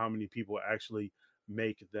see how many people actually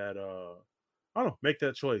make that. I don't know, make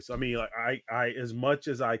that choice. I mean, like I as much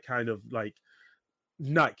as I kind of like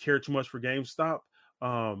not care too much for GameStop.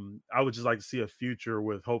 I would just like to see a future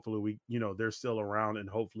with hopefully they're still around and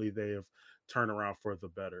hopefully they have turned around for the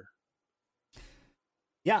better.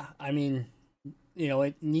 Yeah, I mean,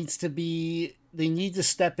 it needs to be, they need to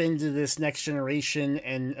step into this next generation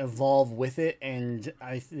and evolve with it. And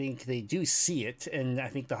I think they do see it. And I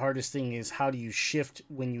think the hardest thing is, how do you shift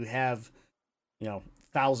when you have,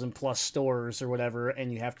 1,000+ stores or whatever,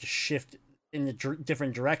 and you have to shift in a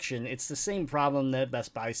different direction. It's the same problem that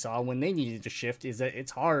Best Buy saw when they needed to shift, is that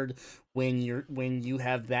it's hard when you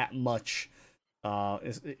have that much,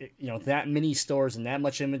 that many stores and that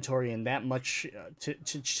much inventory and that much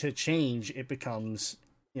to change. It becomes,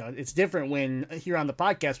 it's different when here on the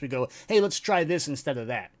podcast we go, hey, let's try this instead of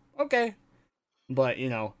that. Okay. But,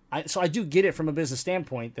 I do get it from a business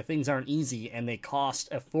standpoint. The things aren't easy and they cost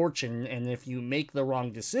a fortune. And if you make the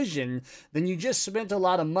wrong decision, then you just spent a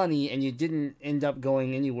lot of money and you didn't end up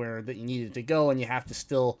going anywhere that you needed to go. And you have to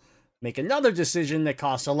still make another decision that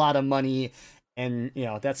costs a lot of money. And,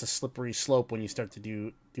 that's a slippery slope when you start to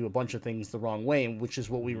do a bunch of things the wrong way, which is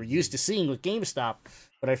what we were used to seeing with GameStop.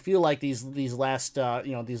 But I feel like these last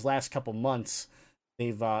couple months,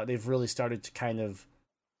 they've really started to kind of,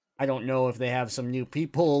 I don't know if they have some new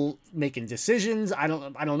people making decisions. I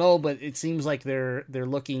don't know, but it seems like they're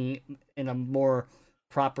looking in a more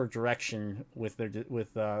proper direction with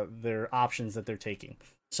their options that they're taking.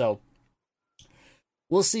 So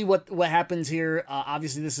we'll see what happens here.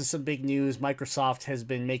 Obviously, this is some big news. Microsoft has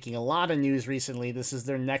been making a lot of news recently. This is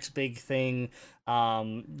their next big thing.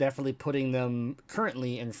 Definitely putting them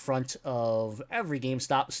currently in front of every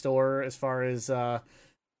GameStop store as far as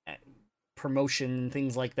promotion,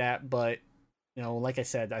 things like that. But like I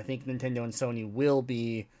said, I think Nintendo and Sony will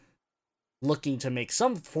be looking to make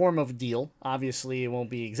some form of deal. Obviously, it won't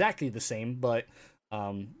be exactly the same, but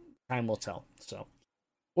time will tell. So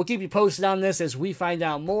we'll keep you posted on this as we find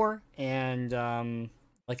out more. And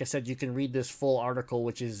like I said, you can read this full article,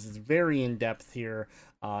 which is very in depth here.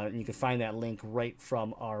 And you can find that link right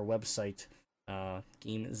from our website,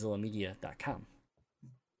 GameZillaMedia.com.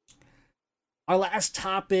 Our last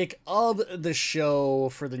topic of the show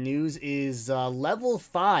for the news is Level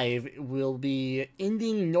 5 will be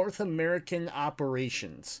ending North American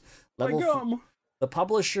operations. The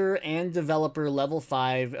publisher and developer Level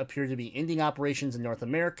 5 appear to be ending operations in North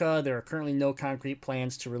America. There are currently no concrete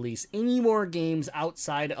plans to release any more games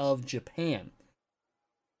outside of Japan.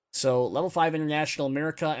 So Level 5 International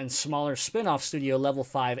America and smaller spin-off studio Level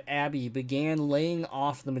 5 Abby began laying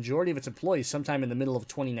off the majority of its employees sometime in the middle of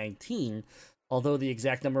 2019. Although the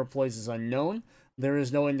exact number of employees is unknown, there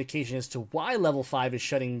is no indication as to why Level 5 is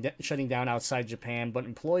shutting down outside Japan, but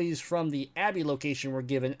employees from the Abbey location were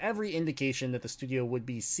given every indication that the studio would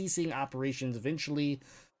be ceasing operations eventually.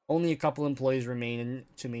 Only a couple employees remain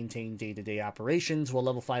to maintain day-to-day operations, while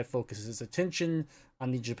Level 5 focuses its attention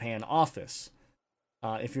on the Japan office.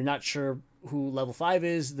 If you're not sure who Level 5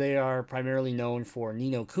 is, they are primarily known for Ni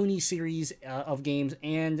no Kuni series of games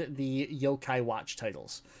and the Yokai Watch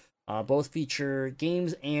titles. Both feature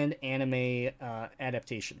games and anime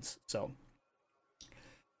adaptations. So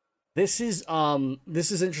this is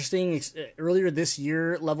interesting. Earlier this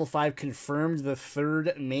year, Level 5 confirmed the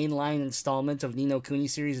third mainline installment of Ni no Kuni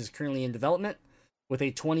series is currently in development, with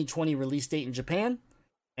a 2020 release date in Japan.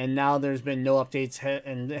 And now there's been no updates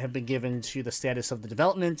and have been given to the status of the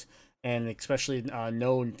development, and especially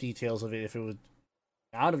no details of it if it was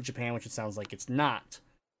out of Japan, which it sounds like it's not.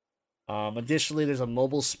 Additionally, there's a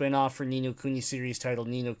mobile spin-off for Ni no Kuni series titled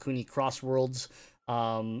Ni no Kuni Crossworlds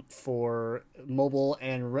for mobile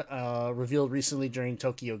and revealed recently during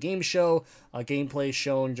Tokyo Game Show. Gameplay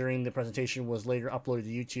shown during the presentation was later uploaded to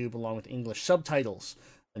YouTube along with English subtitles.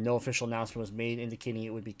 No official announcement was made indicating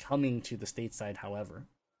it would be coming to the stateside, however.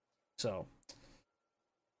 So,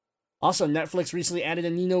 also, Netflix recently added a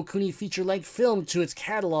Ni no Kuni feature-length film to its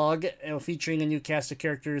catalog, featuring a new cast of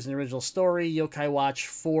characters and original story. Yokai Watch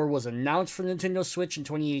 4 was announced for Nintendo Switch in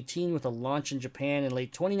 2018 with a launch in Japan in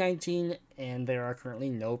late 2019, and there are currently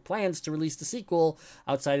no plans to release the sequel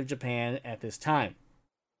outside of Japan at this time.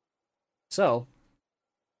 So,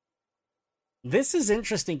 this is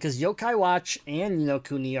interesting because Yokai Watch and Ni no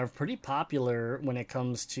Kuni are pretty popular when it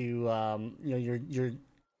comes to your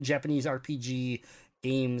Japanese RPG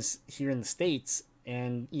games here in the States.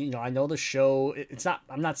 And I know the show, it's not,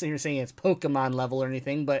 I'm not sitting here saying it's Pokemon level or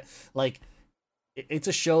anything, but like It's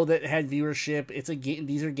a show that had viewership. It's a game.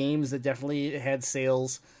 These are games that definitely had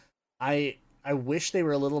sales. I wish they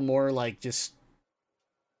were a little more like just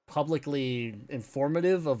publicly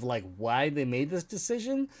informative of like why they made this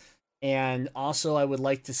decision. And also, I would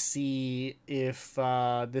like to see if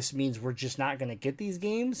this means we're just not going to get these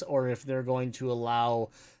games, or if they're going to allow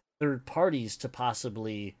third parties to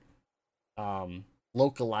possibly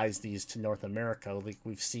localize these to North America, like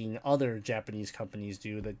we've seen other Japanese companies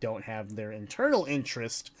do that don't have their internal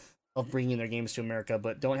interest of bringing their games to America,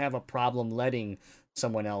 but don't have a problem letting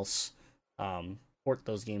someone else port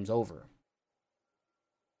those games over.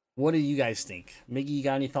 What do you guys think? Miggy, you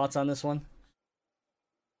got any thoughts on this one?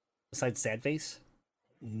 Besides sad face?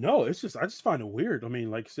 No, it's just I just find it weird. I mean,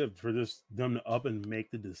 like I said, for them to up and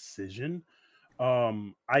make the decision,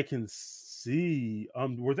 I can see.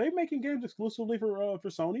 Were they making games exclusively for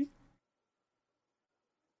Sony,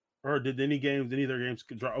 or did any of their games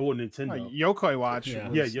drop? Oh, Nintendo. Yokoi Watch. Yeah.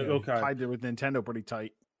 Okay. Tied there with Nintendo pretty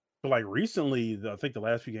tight. But like recently, I think the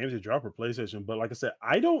last few games they dropped for PlayStation. But like I said,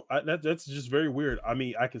 that's just very weird. I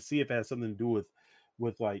mean, I can see if it has something to do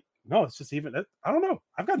with like. No, it's just even. I don't know.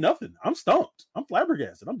 I've got nothing. I'm stumped. I'm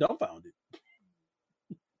flabbergasted. I'm dumbfounded.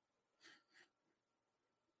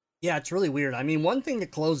 Yeah, it's really weird. I mean, one thing to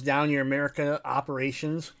close down your America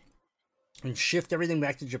operations and shift everything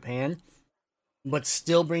back to Japan, but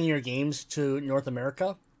still bring your games to North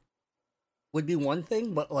America would be one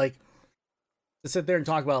thing. But like to sit there and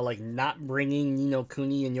talk about like not bringing Ni no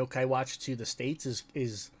Kuni and Yokai Watch to the States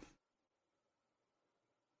is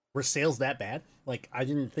were sales that bad? Like, I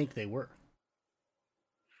didn't think they were.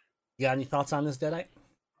 You got any thoughts on this, Deadite?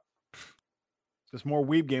 Just more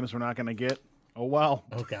weeb games we're not going to get. Oh, well.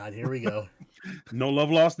 Oh, God, here we go. No love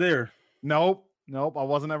lost there. Nope. I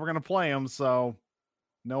wasn't ever going to play them, so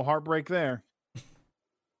no heartbreak there.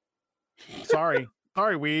 Sorry,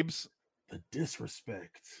 weebs. The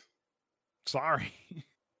disrespect. Sorry.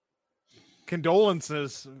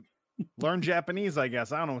 Condolences. Learn Japanese, I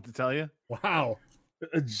guess. I don't know what to tell you. Wow.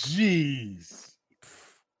 Jeez.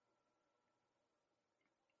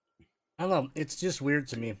 I don't know. It's just weird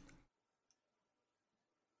to me.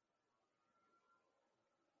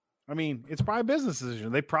 I mean, it's probably a business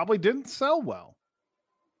decision. They probably didn't sell well.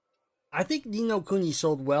 I think Ni no Kuni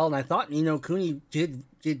sold well, and I thought Ni no Kuni did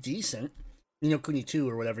decent. Ni no Kuni 2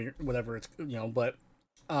 or whatever it's, but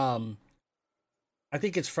I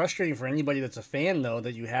think it's frustrating for anybody that's a fan, though,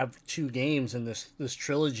 that you have two games in this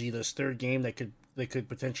trilogy, this third game that could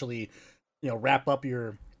potentially, wrap up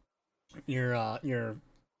your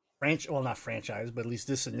not franchise, but at least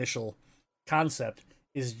this initial concept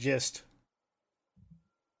is just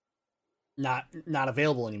not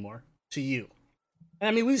available anymore to you. And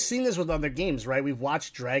I mean, we've seen this with other games, right? We've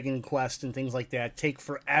watched Dragon Quest and things like that take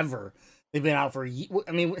forever. They've been out for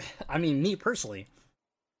I mean, me personally,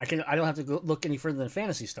 I don't have to go look any further than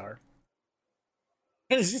Phantasy Star.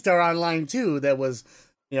 Phantasy Star Online 2 that was,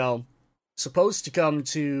 supposed to come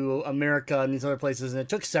to America and these other places, and it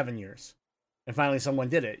took 7 years. And finally someone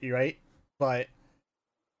did it, right? But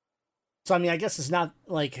so I mean, I guess it's not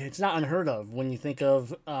unheard of when you think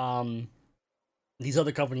of these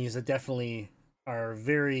other companies that definitely are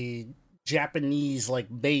very Japanese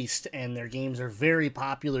based, and their games are very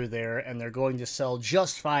popular there, and they're going to sell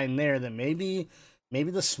just fine there. That maybe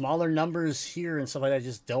the smaller numbers here and stuff like that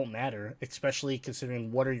just don't matter, especially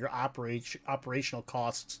considering what are your operational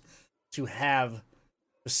costs to have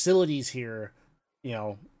facilities here,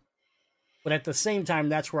 But at the same time,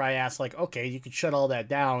 that's where I ask, okay, you could shut all that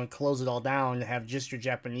down, close it all down, and have just your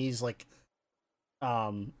Japanese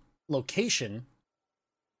location,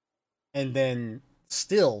 and then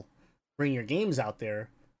still bring your games out there,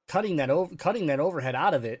 cutting that overhead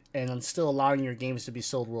out of it, and then still allowing your games to be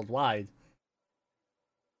sold worldwide.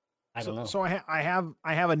 I don't know. So I have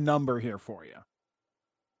a number here for you,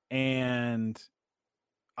 and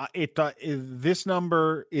this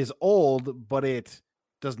number is old, but it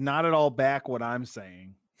does not at all back what I'm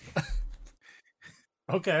saying.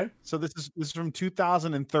 Okay. So this is from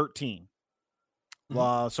 2013.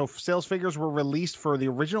 So sales figures were released for the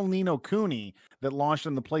original Ni no Kuni that launched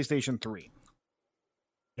on the PlayStation 3.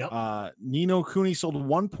 Yep. Ni no Kuni sold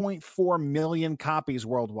 1.4 million copies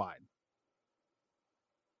worldwide.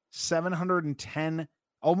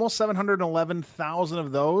 Almost 711,000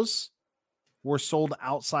 of those were sold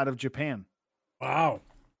outside of Japan. Wow.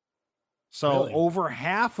 So Really? over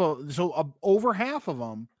half of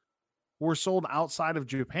them were sold outside of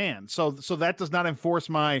Japan. So that does not enforce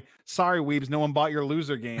my sorry weebs, no one bought your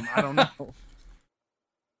loser game. I don't know.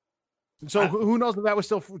 So who knows if that was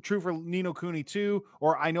still true for Ni no Kuni 2,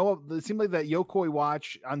 or I know it seemed like that Yokoi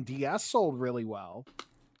Watch on DS sold really well.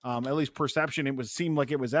 At least perception, seemed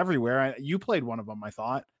like it was everywhere. You played one of them, I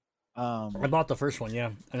thought. I bought the first one,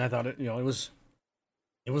 yeah, and I thought it was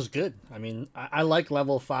good. I mean, I like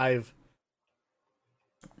level 5,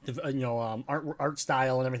 art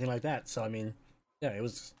style and everything like that. So I mean, yeah, it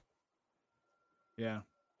was. Yeah,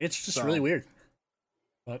 it's just really weird,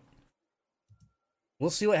 but we'll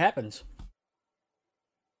see what happens.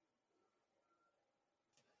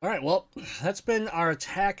 All right, well, that's been our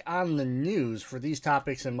attack on the news. For these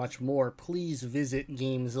topics and much more, please visit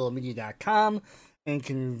GameZillaMedia.com and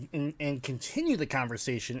continue the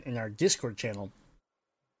conversation in our Discord channel.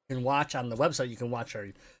 You can watch on the website. You can watch our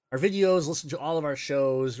videos, listen to all of our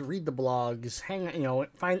shows, read the blogs,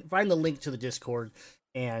 find the link to the Discord,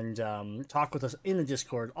 and talk with us in the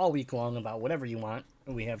Discord all week long about whatever you want.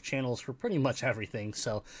 We have channels for pretty much everything,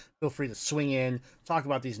 so feel free to swing in, talk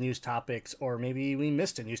about these news topics, or maybe we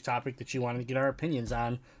missed a news topic that you wanted to get our opinions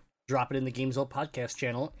on. Drop it in the GameZilla podcast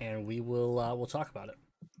channel, and we'll talk about it.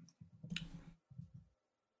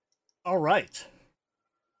 All right.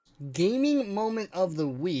 Gaming moment of the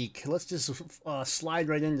week. Let's just slide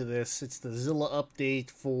right into this. It's the Zilla update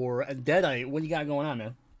for Deadite. What do you got going on,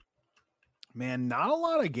 man? Man, not a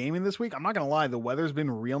lot of gaming this week. I'm not going to lie. The weather's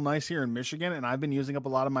been real nice here in Michigan, and I've been using up a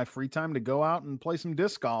lot of my free time to go out and play some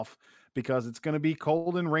disc golf because it's going to be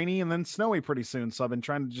cold and rainy and then snowy pretty soon. So I've been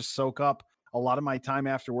trying to just soak up a lot of my time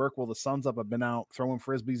after work while the sun's up. I've been out throwing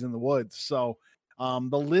Frisbees in the woods. So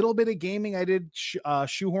the little bit of gaming I did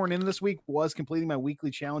shoehorn in this week was completing my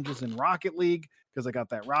weekly challenges in Rocket League because I got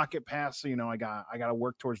that Rocket Pass. So, I got to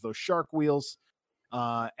work towards those shark wheels.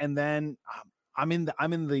 And then I'm in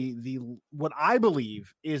the what I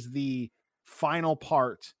believe is the final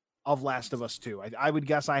part of Last of Us 2. I would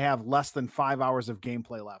guess I have less than 5 hours of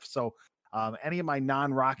gameplay left. So any of my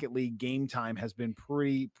non-Rocket League game time has been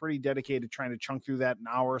pretty dedicated trying to chunk through that an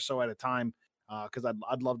hour or so at a time. Because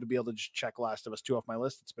I'd love to be able to just check Last of Us 2 off my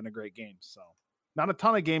list. It's been a great game. So not a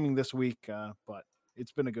ton of gaming this week, but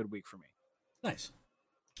it's been a good week for me. Nice.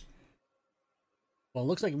 Well, it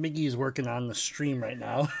looks like Miggy is working on the stream right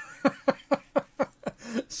now.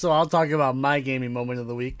 So I'll talk about my gaming moment of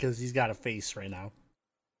the week because he's got a face right now.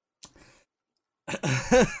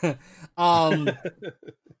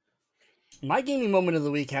 My gaming moment of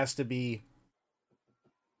the week has to be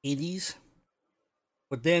Hades.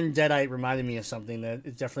 But then Deadite reminded me of something that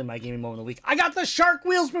is definitely my gaming moment of the week. I got the shark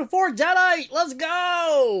wheels before Deadite! Let's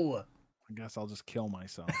go! I guess I'll just kill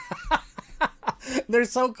myself. They're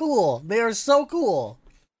so cool. They are so cool.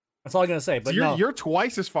 That's all I'm going to say. But so you're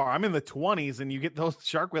twice as far. I'm in the 20s, and you get those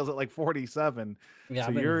shark wheels at like 47. Yeah,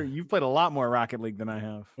 so you've played a lot more Rocket League than I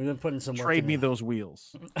have. We've been putting some work Trade me those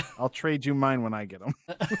wheels. I'll trade you mine when I get them.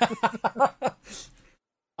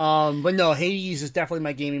 But no, Hades is definitely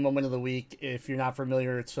my gaming moment of the week. If you're not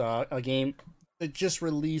familiar, it's a game that just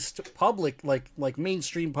released like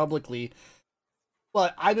mainstream publicly.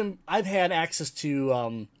 But I've had access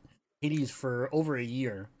to Hades for over a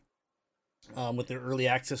year with their early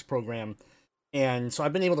access program, and so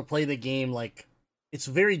I've been able to play the game. Like, it's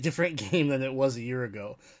a very different game than it was a year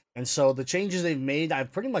ago. And so the changes they've made,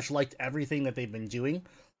 I've pretty much liked everything that they've been doing.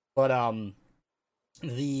 But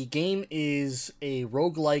the game is a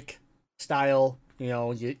roguelike style.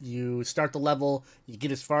 You start the level, you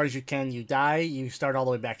get as far as you can, you die, you start all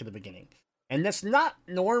the way back at the beginning. And that's not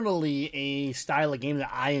normally a style of game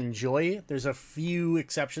that I enjoy. There's a few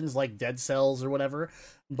exceptions like Dead Cells or whatever.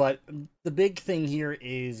 But the big thing here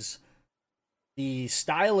is the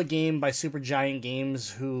style of game by Supergiant Games,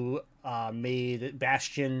 who made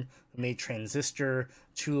Bastion, who made Transistor,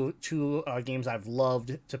 two games I've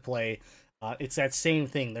loved to play. It's that same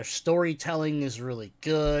thing. Their storytelling is really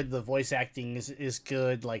good. The voice acting is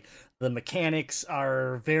good. Like, the mechanics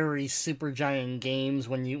are very Supergiant Games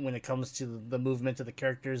when it comes to the movement of the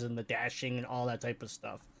characters and the dashing and all that type of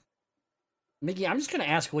stuff. Mickey, I'm just gonna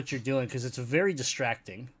ask what you're doing because it's very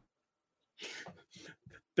distracting.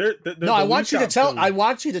 No, I want you to tell. I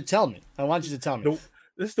want you to tell me.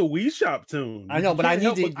 This is the Wii Shop tune. I know, but I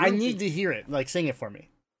need to hear it. Like, sing it for me.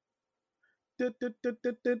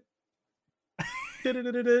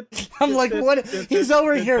 I'm like, what? He's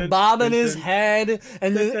over here bobbing his head,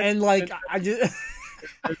 and like, I just,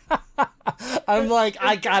 I'm like,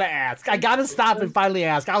 I gotta ask. I gotta stop and finally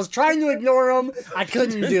ask. I was trying to ignore him. I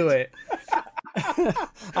couldn't do it.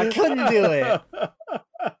 I couldn't do it.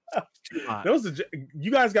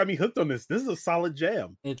 You guys got me hooked on this. This is a solid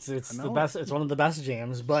jam. It's the best. It's one of the best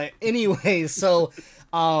jams. But anyway, so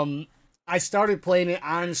I started playing it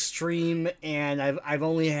on stream, and I've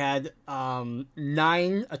only had 9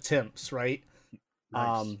 attempts. Right.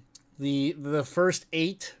 Nice. The first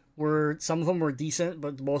 8 some of them were decent,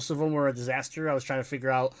 but most of them were a disaster. I was trying to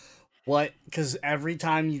figure out because every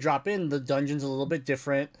time you drop in, the dungeon's a little bit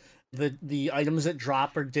different. The items that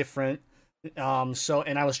drop are different.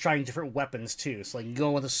 And I was trying different weapons too. So like you can go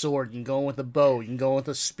with a sword, you can go with a bow, you can go with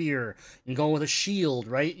a spear, you can go with a shield,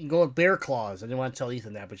 right? You can go with bear claws. I didn't want to tell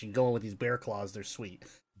Ethan that, but you can go with these bear claws. They're sweet.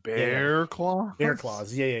 Bear claws. Bear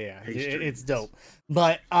claws. Yeah. Hey, It's dope.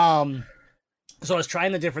 But so I was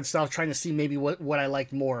trying the different stuff, trying to see maybe what I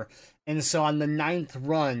liked more. And so on the 9th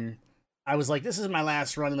run, I was like, this is my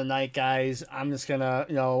last run of the night, guys. I'm just gonna,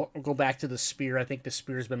 go back to the spear. I think the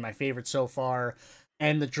spear's been my favorite so far.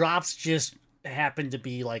 And the drops just happened to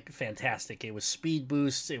be like fantastic. It was speed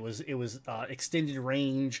boosts, it was extended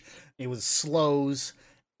range, it was slows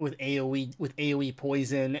with AoE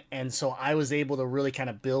poison, and so I was able to really kind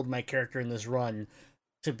of build my character in this run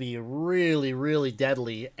to be really, really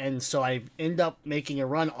deadly. And so I end up making a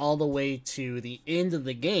run all the way to the end of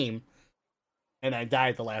the game, and I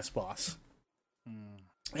died the last boss.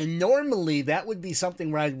 And normally that would be something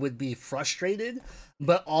where I would be frustrated,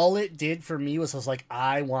 but all it did for me was I was like,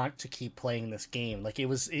 I want to keep playing this game. Like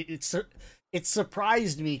it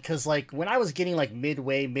surprised me because like when I was getting like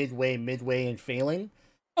midway and failing,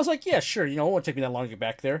 I was like, yeah, sure, it won't take me that long to get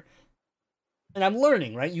back there. And I'm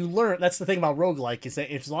learning, right? You learn. That's the thing about roguelike is that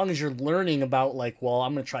as long as you're learning about like, well,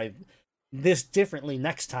 I'm going to try this differently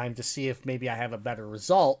next time to see if maybe I have a better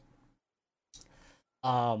result.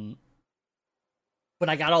 But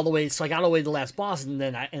I got all the way to the last boss, and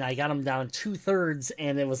then I got him down 2/3,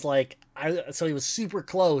 and it was like so he was super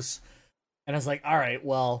close, and I was like, all right,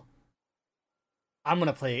 well, I want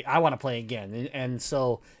to play again, and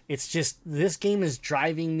so it's just this game is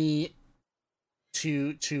driving me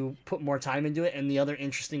to put more time into it. And the other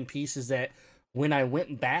interesting piece is that when I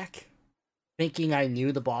went back, thinking I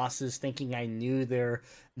knew the bosses, thinking I knew their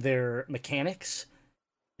mechanics,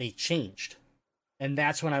 they changed, and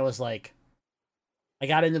that's when I was like. I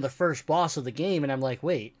got into the first boss of the game, and I'm like,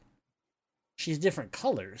 wait, she's different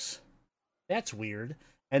colors. That's weird.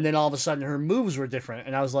 And then all of a sudden, her moves were different,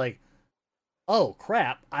 and I was like, oh,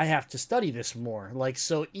 crap, I have to study this more. Like,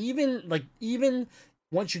 so even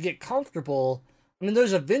once you get comfortable, I mean,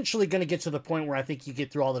 there's eventually going to get to the point where I think you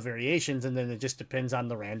get through all the variations, and then it just depends on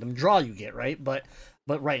the random draw you get, right? But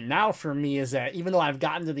right now, for me, is that even though I've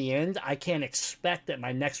gotten to the end, I can't expect that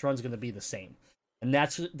my next run's going to be the same. And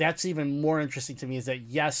that's even more interesting to me is that,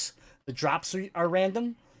 yes, the drops are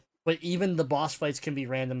random, but even the boss fights can be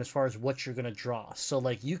random as far as what you're going to draw. So,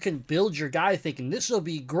 like, you can build your guy thinking this will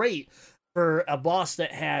be great for a boss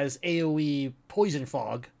that has AoE poison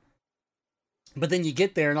fog, but then you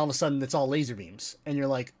get there and all of a sudden it's all laser beams. And you're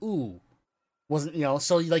like, ooh, wasn't,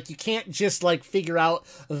 so, like, you can't just, like, figure out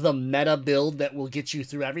the meta build that will get you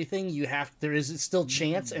through everything. There is still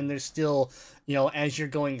chance, and there's still, as you're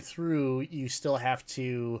going through, you still have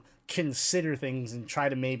to consider things and try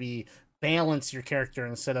to maybe balance your character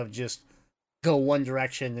instead of just go one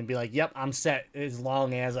direction and be like, yep, I'm set as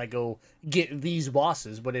long as I go get these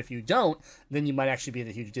bosses. But if you don't, then you might actually be at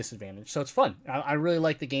a huge disadvantage. So it's fun. I really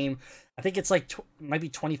like the game. I think it's like might be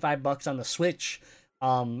 $25 on the Switch.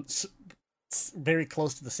 It's very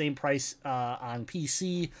close to the same price on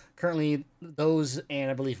PC currently. Those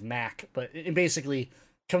and I believe Mac, but basically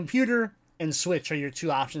computer and Switch are your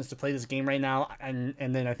two options to play this game right now. And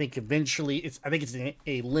then I think eventually it's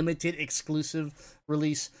a limited exclusive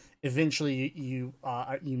release. Eventually you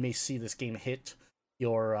may see this game hit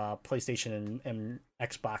your PlayStation and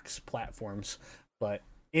Xbox platforms, but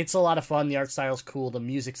it's a lot of fun. The art style's cool, the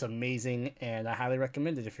music's amazing, and I highly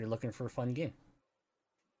recommend it if you're looking for a fun game.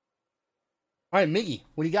 All right, Miggy,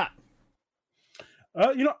 what do you got?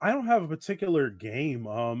 I don't have a particular game.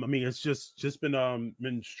 I mean, it's just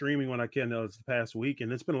been streaming when I can this past week,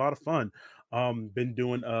 and it's been a lot of fun. Been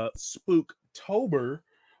doing Spooktober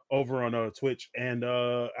over on Twitch, and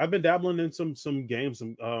I've been dabbling in some games.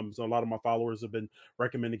 So a lot of my followers have been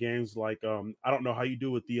recommending games like I don't know how you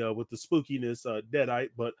do with the spookiness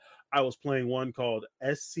Deadite, but I was playing one called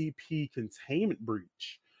SCP Containment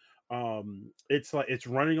Breach. It's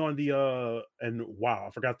running on the and wow,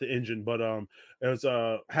 I forgot the engine, but it was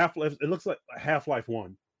Half-Life. It looks like Half-Life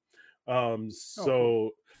 1.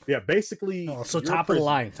 So yeah, basically so top of the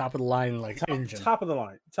line like engine. Top of the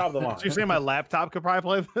line. So you're saying my laptop could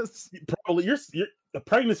probably play this? Probably your the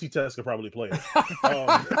pregnancy test could probably play it.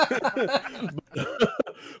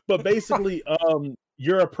 But basically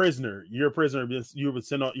you're a prisoner. You're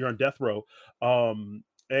on death row.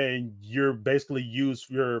 And you're basically used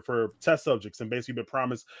for test subjects, and basically been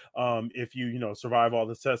promised if you survive all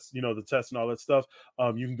the tests, the tests and all that stuff,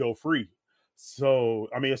 you can go free. So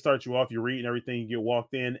I mean, it starts you off, you read and everything, you get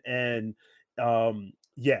walked in, and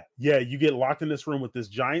Yeah, you get locked in this room with this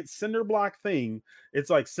giant cinder block thing. It's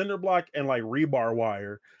like cinder block and like rebar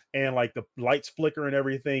wire, and like the lights flicker and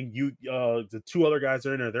everything. The two other guys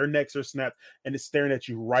are in there, their necks are snapped, and it's staring at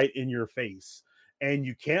you right in your face. And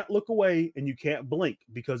you can't look away and you can't blink,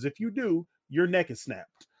 because if you do, your neck is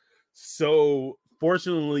snapped. So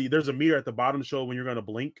fortunately, there's a meter at the bottom to show when you're going to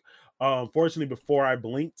blink. Fortunately, before I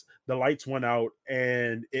blinked, the lights went out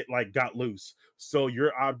and it like got loose. So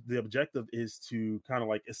the objective is to kind of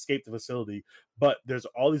like escape the facility, but there's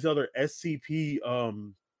all these other SCP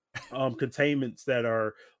containments that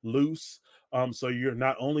are loose. So you're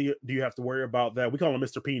not only do you have to worry about that, we call him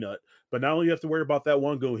Mr. Peanut, but not only you have to worry about that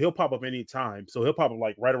one goon, he'll pop up any time. So he'll pop up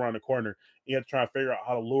like right around the corner. You have to try to figure out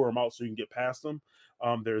how to lure him out so you can get past him.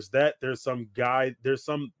 There's that. There's some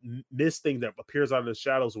mist thing that appears out of the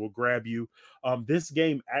shadows will grab you. This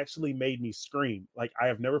game actually made me scream. Like, I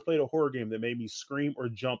have never played a horror game that made me scream or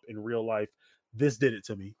jump in real life. This did it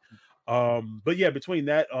to me. But yeah, between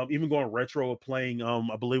that, even going retro, playing,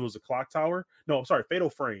 I believe it was a Clock Tower. No, I'm sorry, Fatal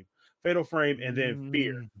Frame, and then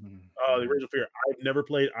Fear. The original Fear. I've never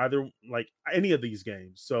played either, like any of these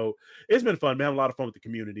games, so it's been fun. Man, having a lot of fun with the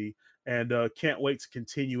community, and can't wait to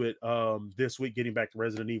continue it this week. Getting back to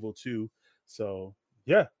Resident Evil 2. So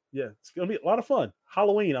yeah, it's gonna be a lot of fun.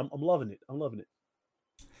 Halloween, I'm loving it. I'm loving it.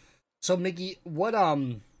 So Mickey, what are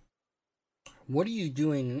you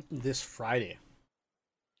doing this Friday?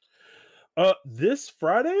 This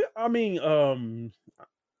Friday, I mean,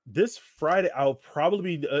 this Friday I'll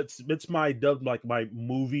probably be it's my dubbed like my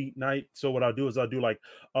movie night. So what I'll do is I'll do like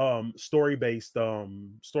story based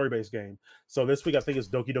game. So this week I think it's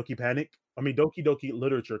Doki Doki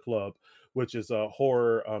Literature Club, which is a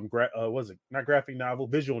horror was it not graphic novel,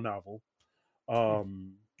 visual novel.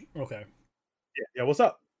 Okay. Yeah, what's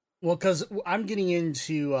up? Well, because I'm getting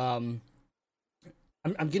into I'm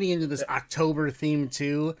getting into this October theme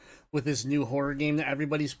too, with this new horror game that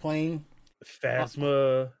everybody's playing.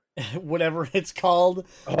 Phasma, whatever it's called.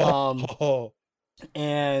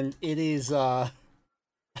 And it is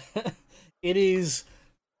it is,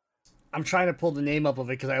 I'm trying to pull the name up of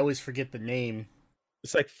it because I always forget the name.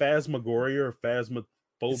 It's like Phasmagoria or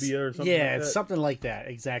Phasmophobia or something. Yeah, like it's something like that,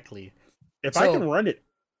 exactly. If I can run it.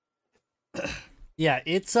 Yeah,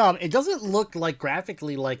 it's it doesn't look like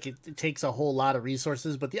graphically like it takes a whole lot of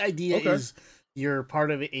resources, but the idea is you're part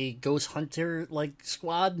of a ghost hunter like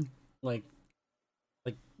squad, like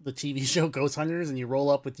the TV show Ghost Hunters, and you roll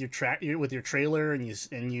up with your trailer,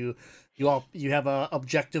 and you have a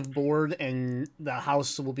objective board, and the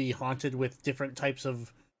house will be haunted with different types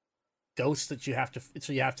of ghosts that you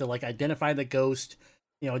have to like identify the ghost,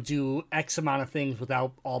 do X amount of things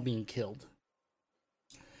without all being killed.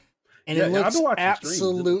 And it looks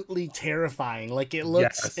absolutely terrifying. Like it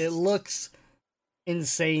looks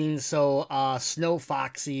insane. So Snow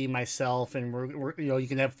Foxy, myself, and we're you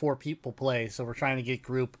can have 4 people play. So we're trying to get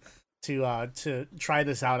group to try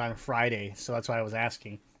this out on Friday. So that's why I was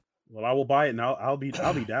asking. Well, I will buy it, and I'll be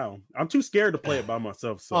down. I'm too scared to play it by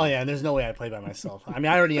myself. So. Oh yeah, there's no way I play by myself. I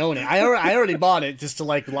mean, I already own it. I already bought it just to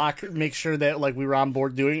like make sure that like we were on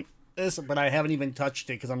board doing this, but I haven't even touched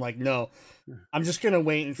it because I'm like, no, I'm just gonna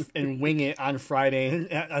wait and wing it on Friday.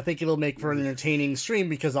 And I think it'll make for an entertaining stream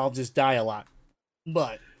because I'll just die a lot.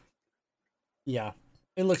 But yeah,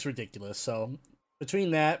 it looks ridiculous. So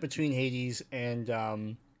between Hades and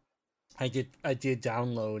I did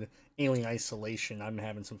download Alien Isolation. I'm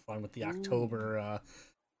having some fun with the October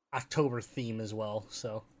theme as well.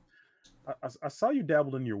 So I saw you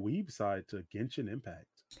dabbled in your weeb side to Genshin Impact.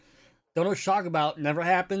 Don't know what to talk about. Never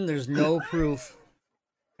happened. There's no proof.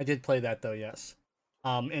 I did play that though, yes.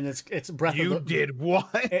 And it's Breath of the... You did what?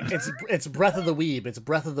 It's Breath of the Weeb. It's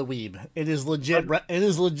Breath of the Weeb. It is legit. It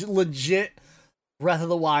is legit Breath of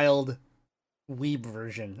the Wild Weeb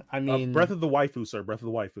version. I mean, Breath of the Waifu, sir. Breath of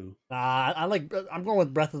the Waifu. I'm going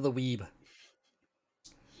with Breath of the Weeb.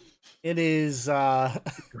 It is.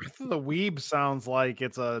 Breath of the Weeb sounds like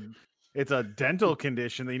it's a dental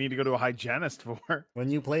condition that you need to go to a hygienist for. When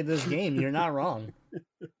you play this game, you're not wrong.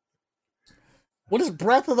 What does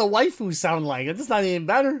Breath of the Waifu sound like? It's not even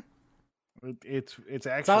better. It's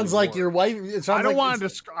actually sounds like your wife. I don't want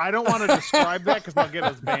to describe that because I'll get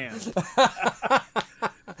us banned.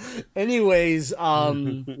 Anyways, Breath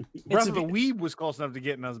of the Weeb was close enough to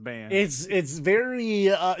getting us banned. It's very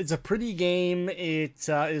it's a pretty game. It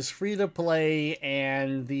is free to play,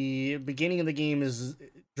 and the beginning of the game is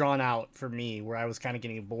drawn out for me, where I was kind of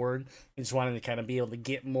getting bored and just wanted to kind of be able to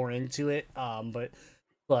get more into it.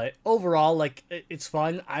 But overall, like, it's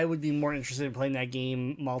fun. I would be more interested in playing that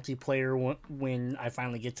game multiplayer when I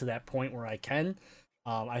finally get to that point where I can.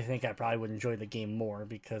 I think I probably would enjoy the game more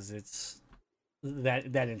because it's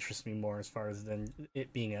that interests me more as far as than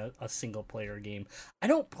it being a single player game. I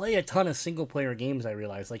don't play a ton of single player games. I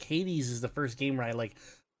realize like Hades is the first game where I like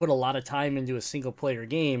put a lot of time into a single player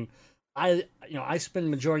game. I spend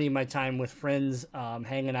majority of my time with friends,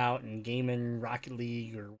 hanging out and gaming Rocket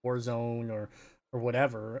League or Warzone or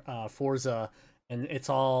whatever, Forza, and it's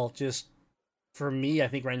all just for me. I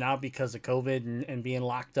think right now because of COVID and being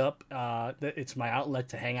locked up, it's my outlet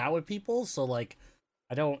to hang out with people. So like,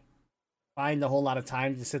 I don't find a whole lot of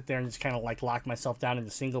time to sit there and just kind of like lock myself down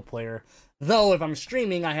into single player. Though if I'm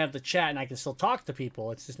streaming, I have the chat and I can still talk to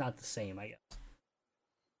people. It's just not the same, I guess.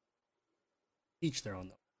 Each their own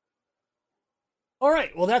though. All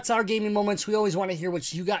right, well, that's our gaming moments. We always want to hear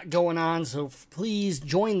what you got going on, so please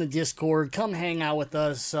join the Discord. Come hang out with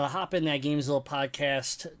us. Hop in that Gamezilla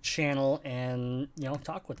podcast channel and,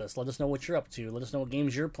 talk with us. Let us know what you're up to. Let us know what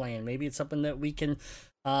games you're playing. Maybe it's something that we can,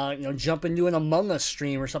 jump into an Among Us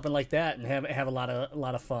stream or something like that and have a lot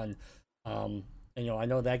of fun. And, I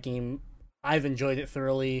know that game, I've enjoyed it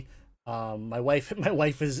thoroughly. My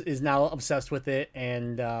wife is now obsessed with it,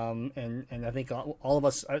 and I think all of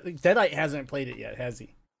us. Deadite hasn't played it yet, has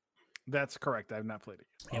he? That's correct. I've not played it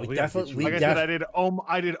yet. Yeah, we definitely. Like I said, I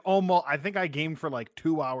did almost. I think I gamed for like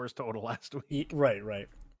 2 hours total last week. Right.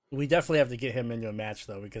 We definitely have to get him into a match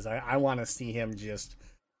though, because I want to see him just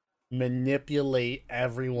manipulate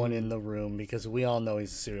everyone in the room, because we all know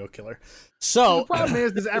he's a serial killer. So the problem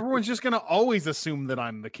is everyone's just gonna always assume that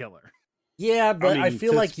I'm the killer. Yeah, but I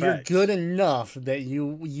feel like you're facts. good enough that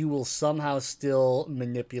you will somehow still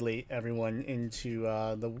manipulate everyone into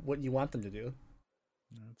what you want them to do.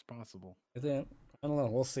 That's possible. I don't know.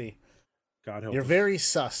 We'll see. God help You're us. very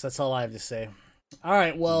sus. That's all I have to say. All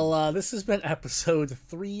right. Well, this has been episode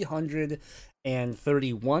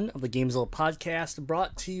 331 of the Gamezilla podcast,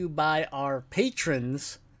 brought to you by our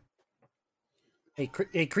patrons. Hey,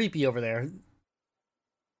 creepy over there.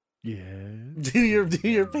 Yeah. Do your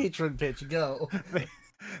patron pitch. Go.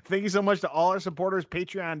 Thank you so much to all our supporters.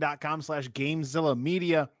 Patreon.com/Gamezilla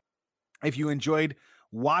Media. If you enjoyed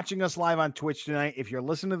watching us live on Twitch tonight, if you're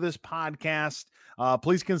listening to this podcast,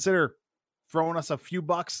 please consider throwing us a few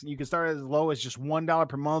bucks. You can start as low as just $1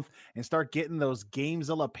 per month and start getting those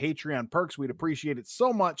Gamezilla Patreon perks. We'd appreciate it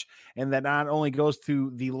so much. And that not only goes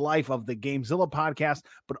to the life of the Gamezilla podcast,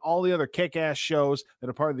 but all the other kick-ass shows that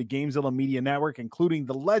are part of the Gamezilla Media Network, including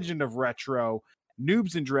The Legend of Retro,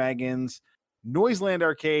 Noobs and Dragons, Noiseland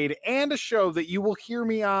Arcade, and a show that you will hear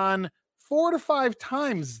me on 4 to 5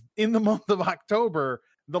 times in the month of October,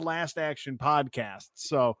 the Last Action Podcast.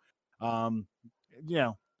 So,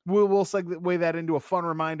 we'll segue that into a fun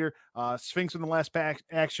reminder. Sphinx from the Last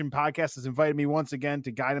Action Podcast has invited me once again to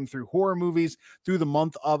guide them through horror movies through the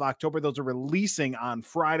month of October. Those are releasing on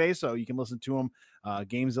Friday, so you can listen to them,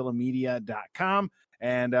 GamezillaMedia.com.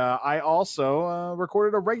 And I also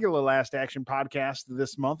recorded a regular Last Action Podcast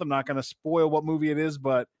this month. I'm not going to spoil what movie it is,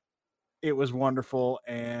 but it was wonderful,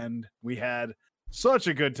 and we had such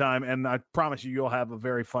a good time, and I promise you'll have a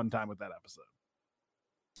very fun time with that episode.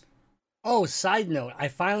 Oh, side note, I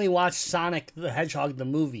finally watched Sonic the Hedgehog, the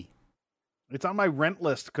movie. It's on my rent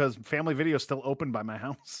list because Family Video is still open by my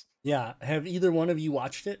house. Yeah. Have either one of you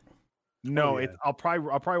watched it? No, Oh, yeah. I'll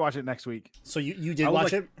probably watch it next week. So you did I was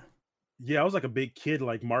watch like- it? Yeah, I was like a big kid,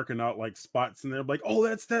 like marking out like spots in there, like, oh,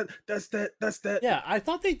 that's that. Yeah, I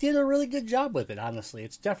thought they did a really good job with it, honestly.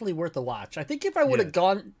 It's definitely worth a watch. I think if I would have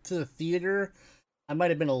gone to the theater, I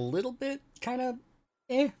might have been a little bit kind of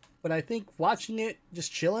but I think watching it,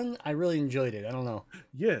 just chilling, I really enjoyed it. I don't know.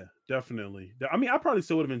 Yeah, definitely. I mean, I probably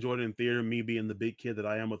still would have enjoyed it in theater. Me being the big kid that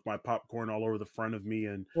I am, with my popcorn all over the front of me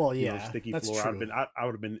and Well, you yeah, know, sticky that's floor. true. I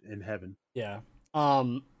would have been in heaven. Yeah.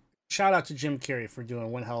 Shout out to Jim Carrey for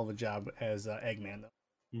doing one hell of a job as Eggman, though.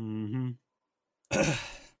 Mm-hmm.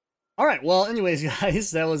 All right. Well, anyways,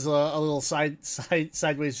 guys, that was a little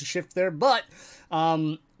sideways shift there. But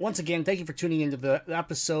once again, thank you for tuning into the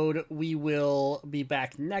episode. We will be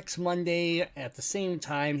back next Monday at the same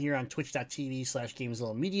time here on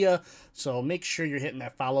twitch.tv/Gamezilla Media. So make sure you're hitting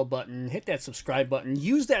that follow button, hit that subscribe button,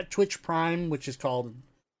 use that Twitch Prime, which is called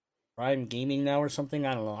Prime Gaming now or something.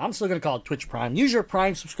 I don't know. I'm still going to call it Twitch Prime. Use your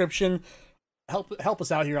Prime subscription. Help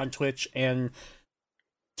us out here on Twitch, and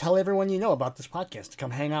tell everyone you know about this podcast to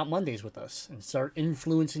come hang out Mondays with us and start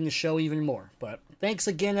influencing the show even more. But thanks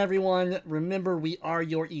again, everyone. Remember, we are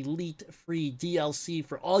your elite free DLC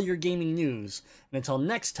for all your gaming news. And until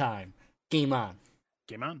next time, game on.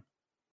 Game on.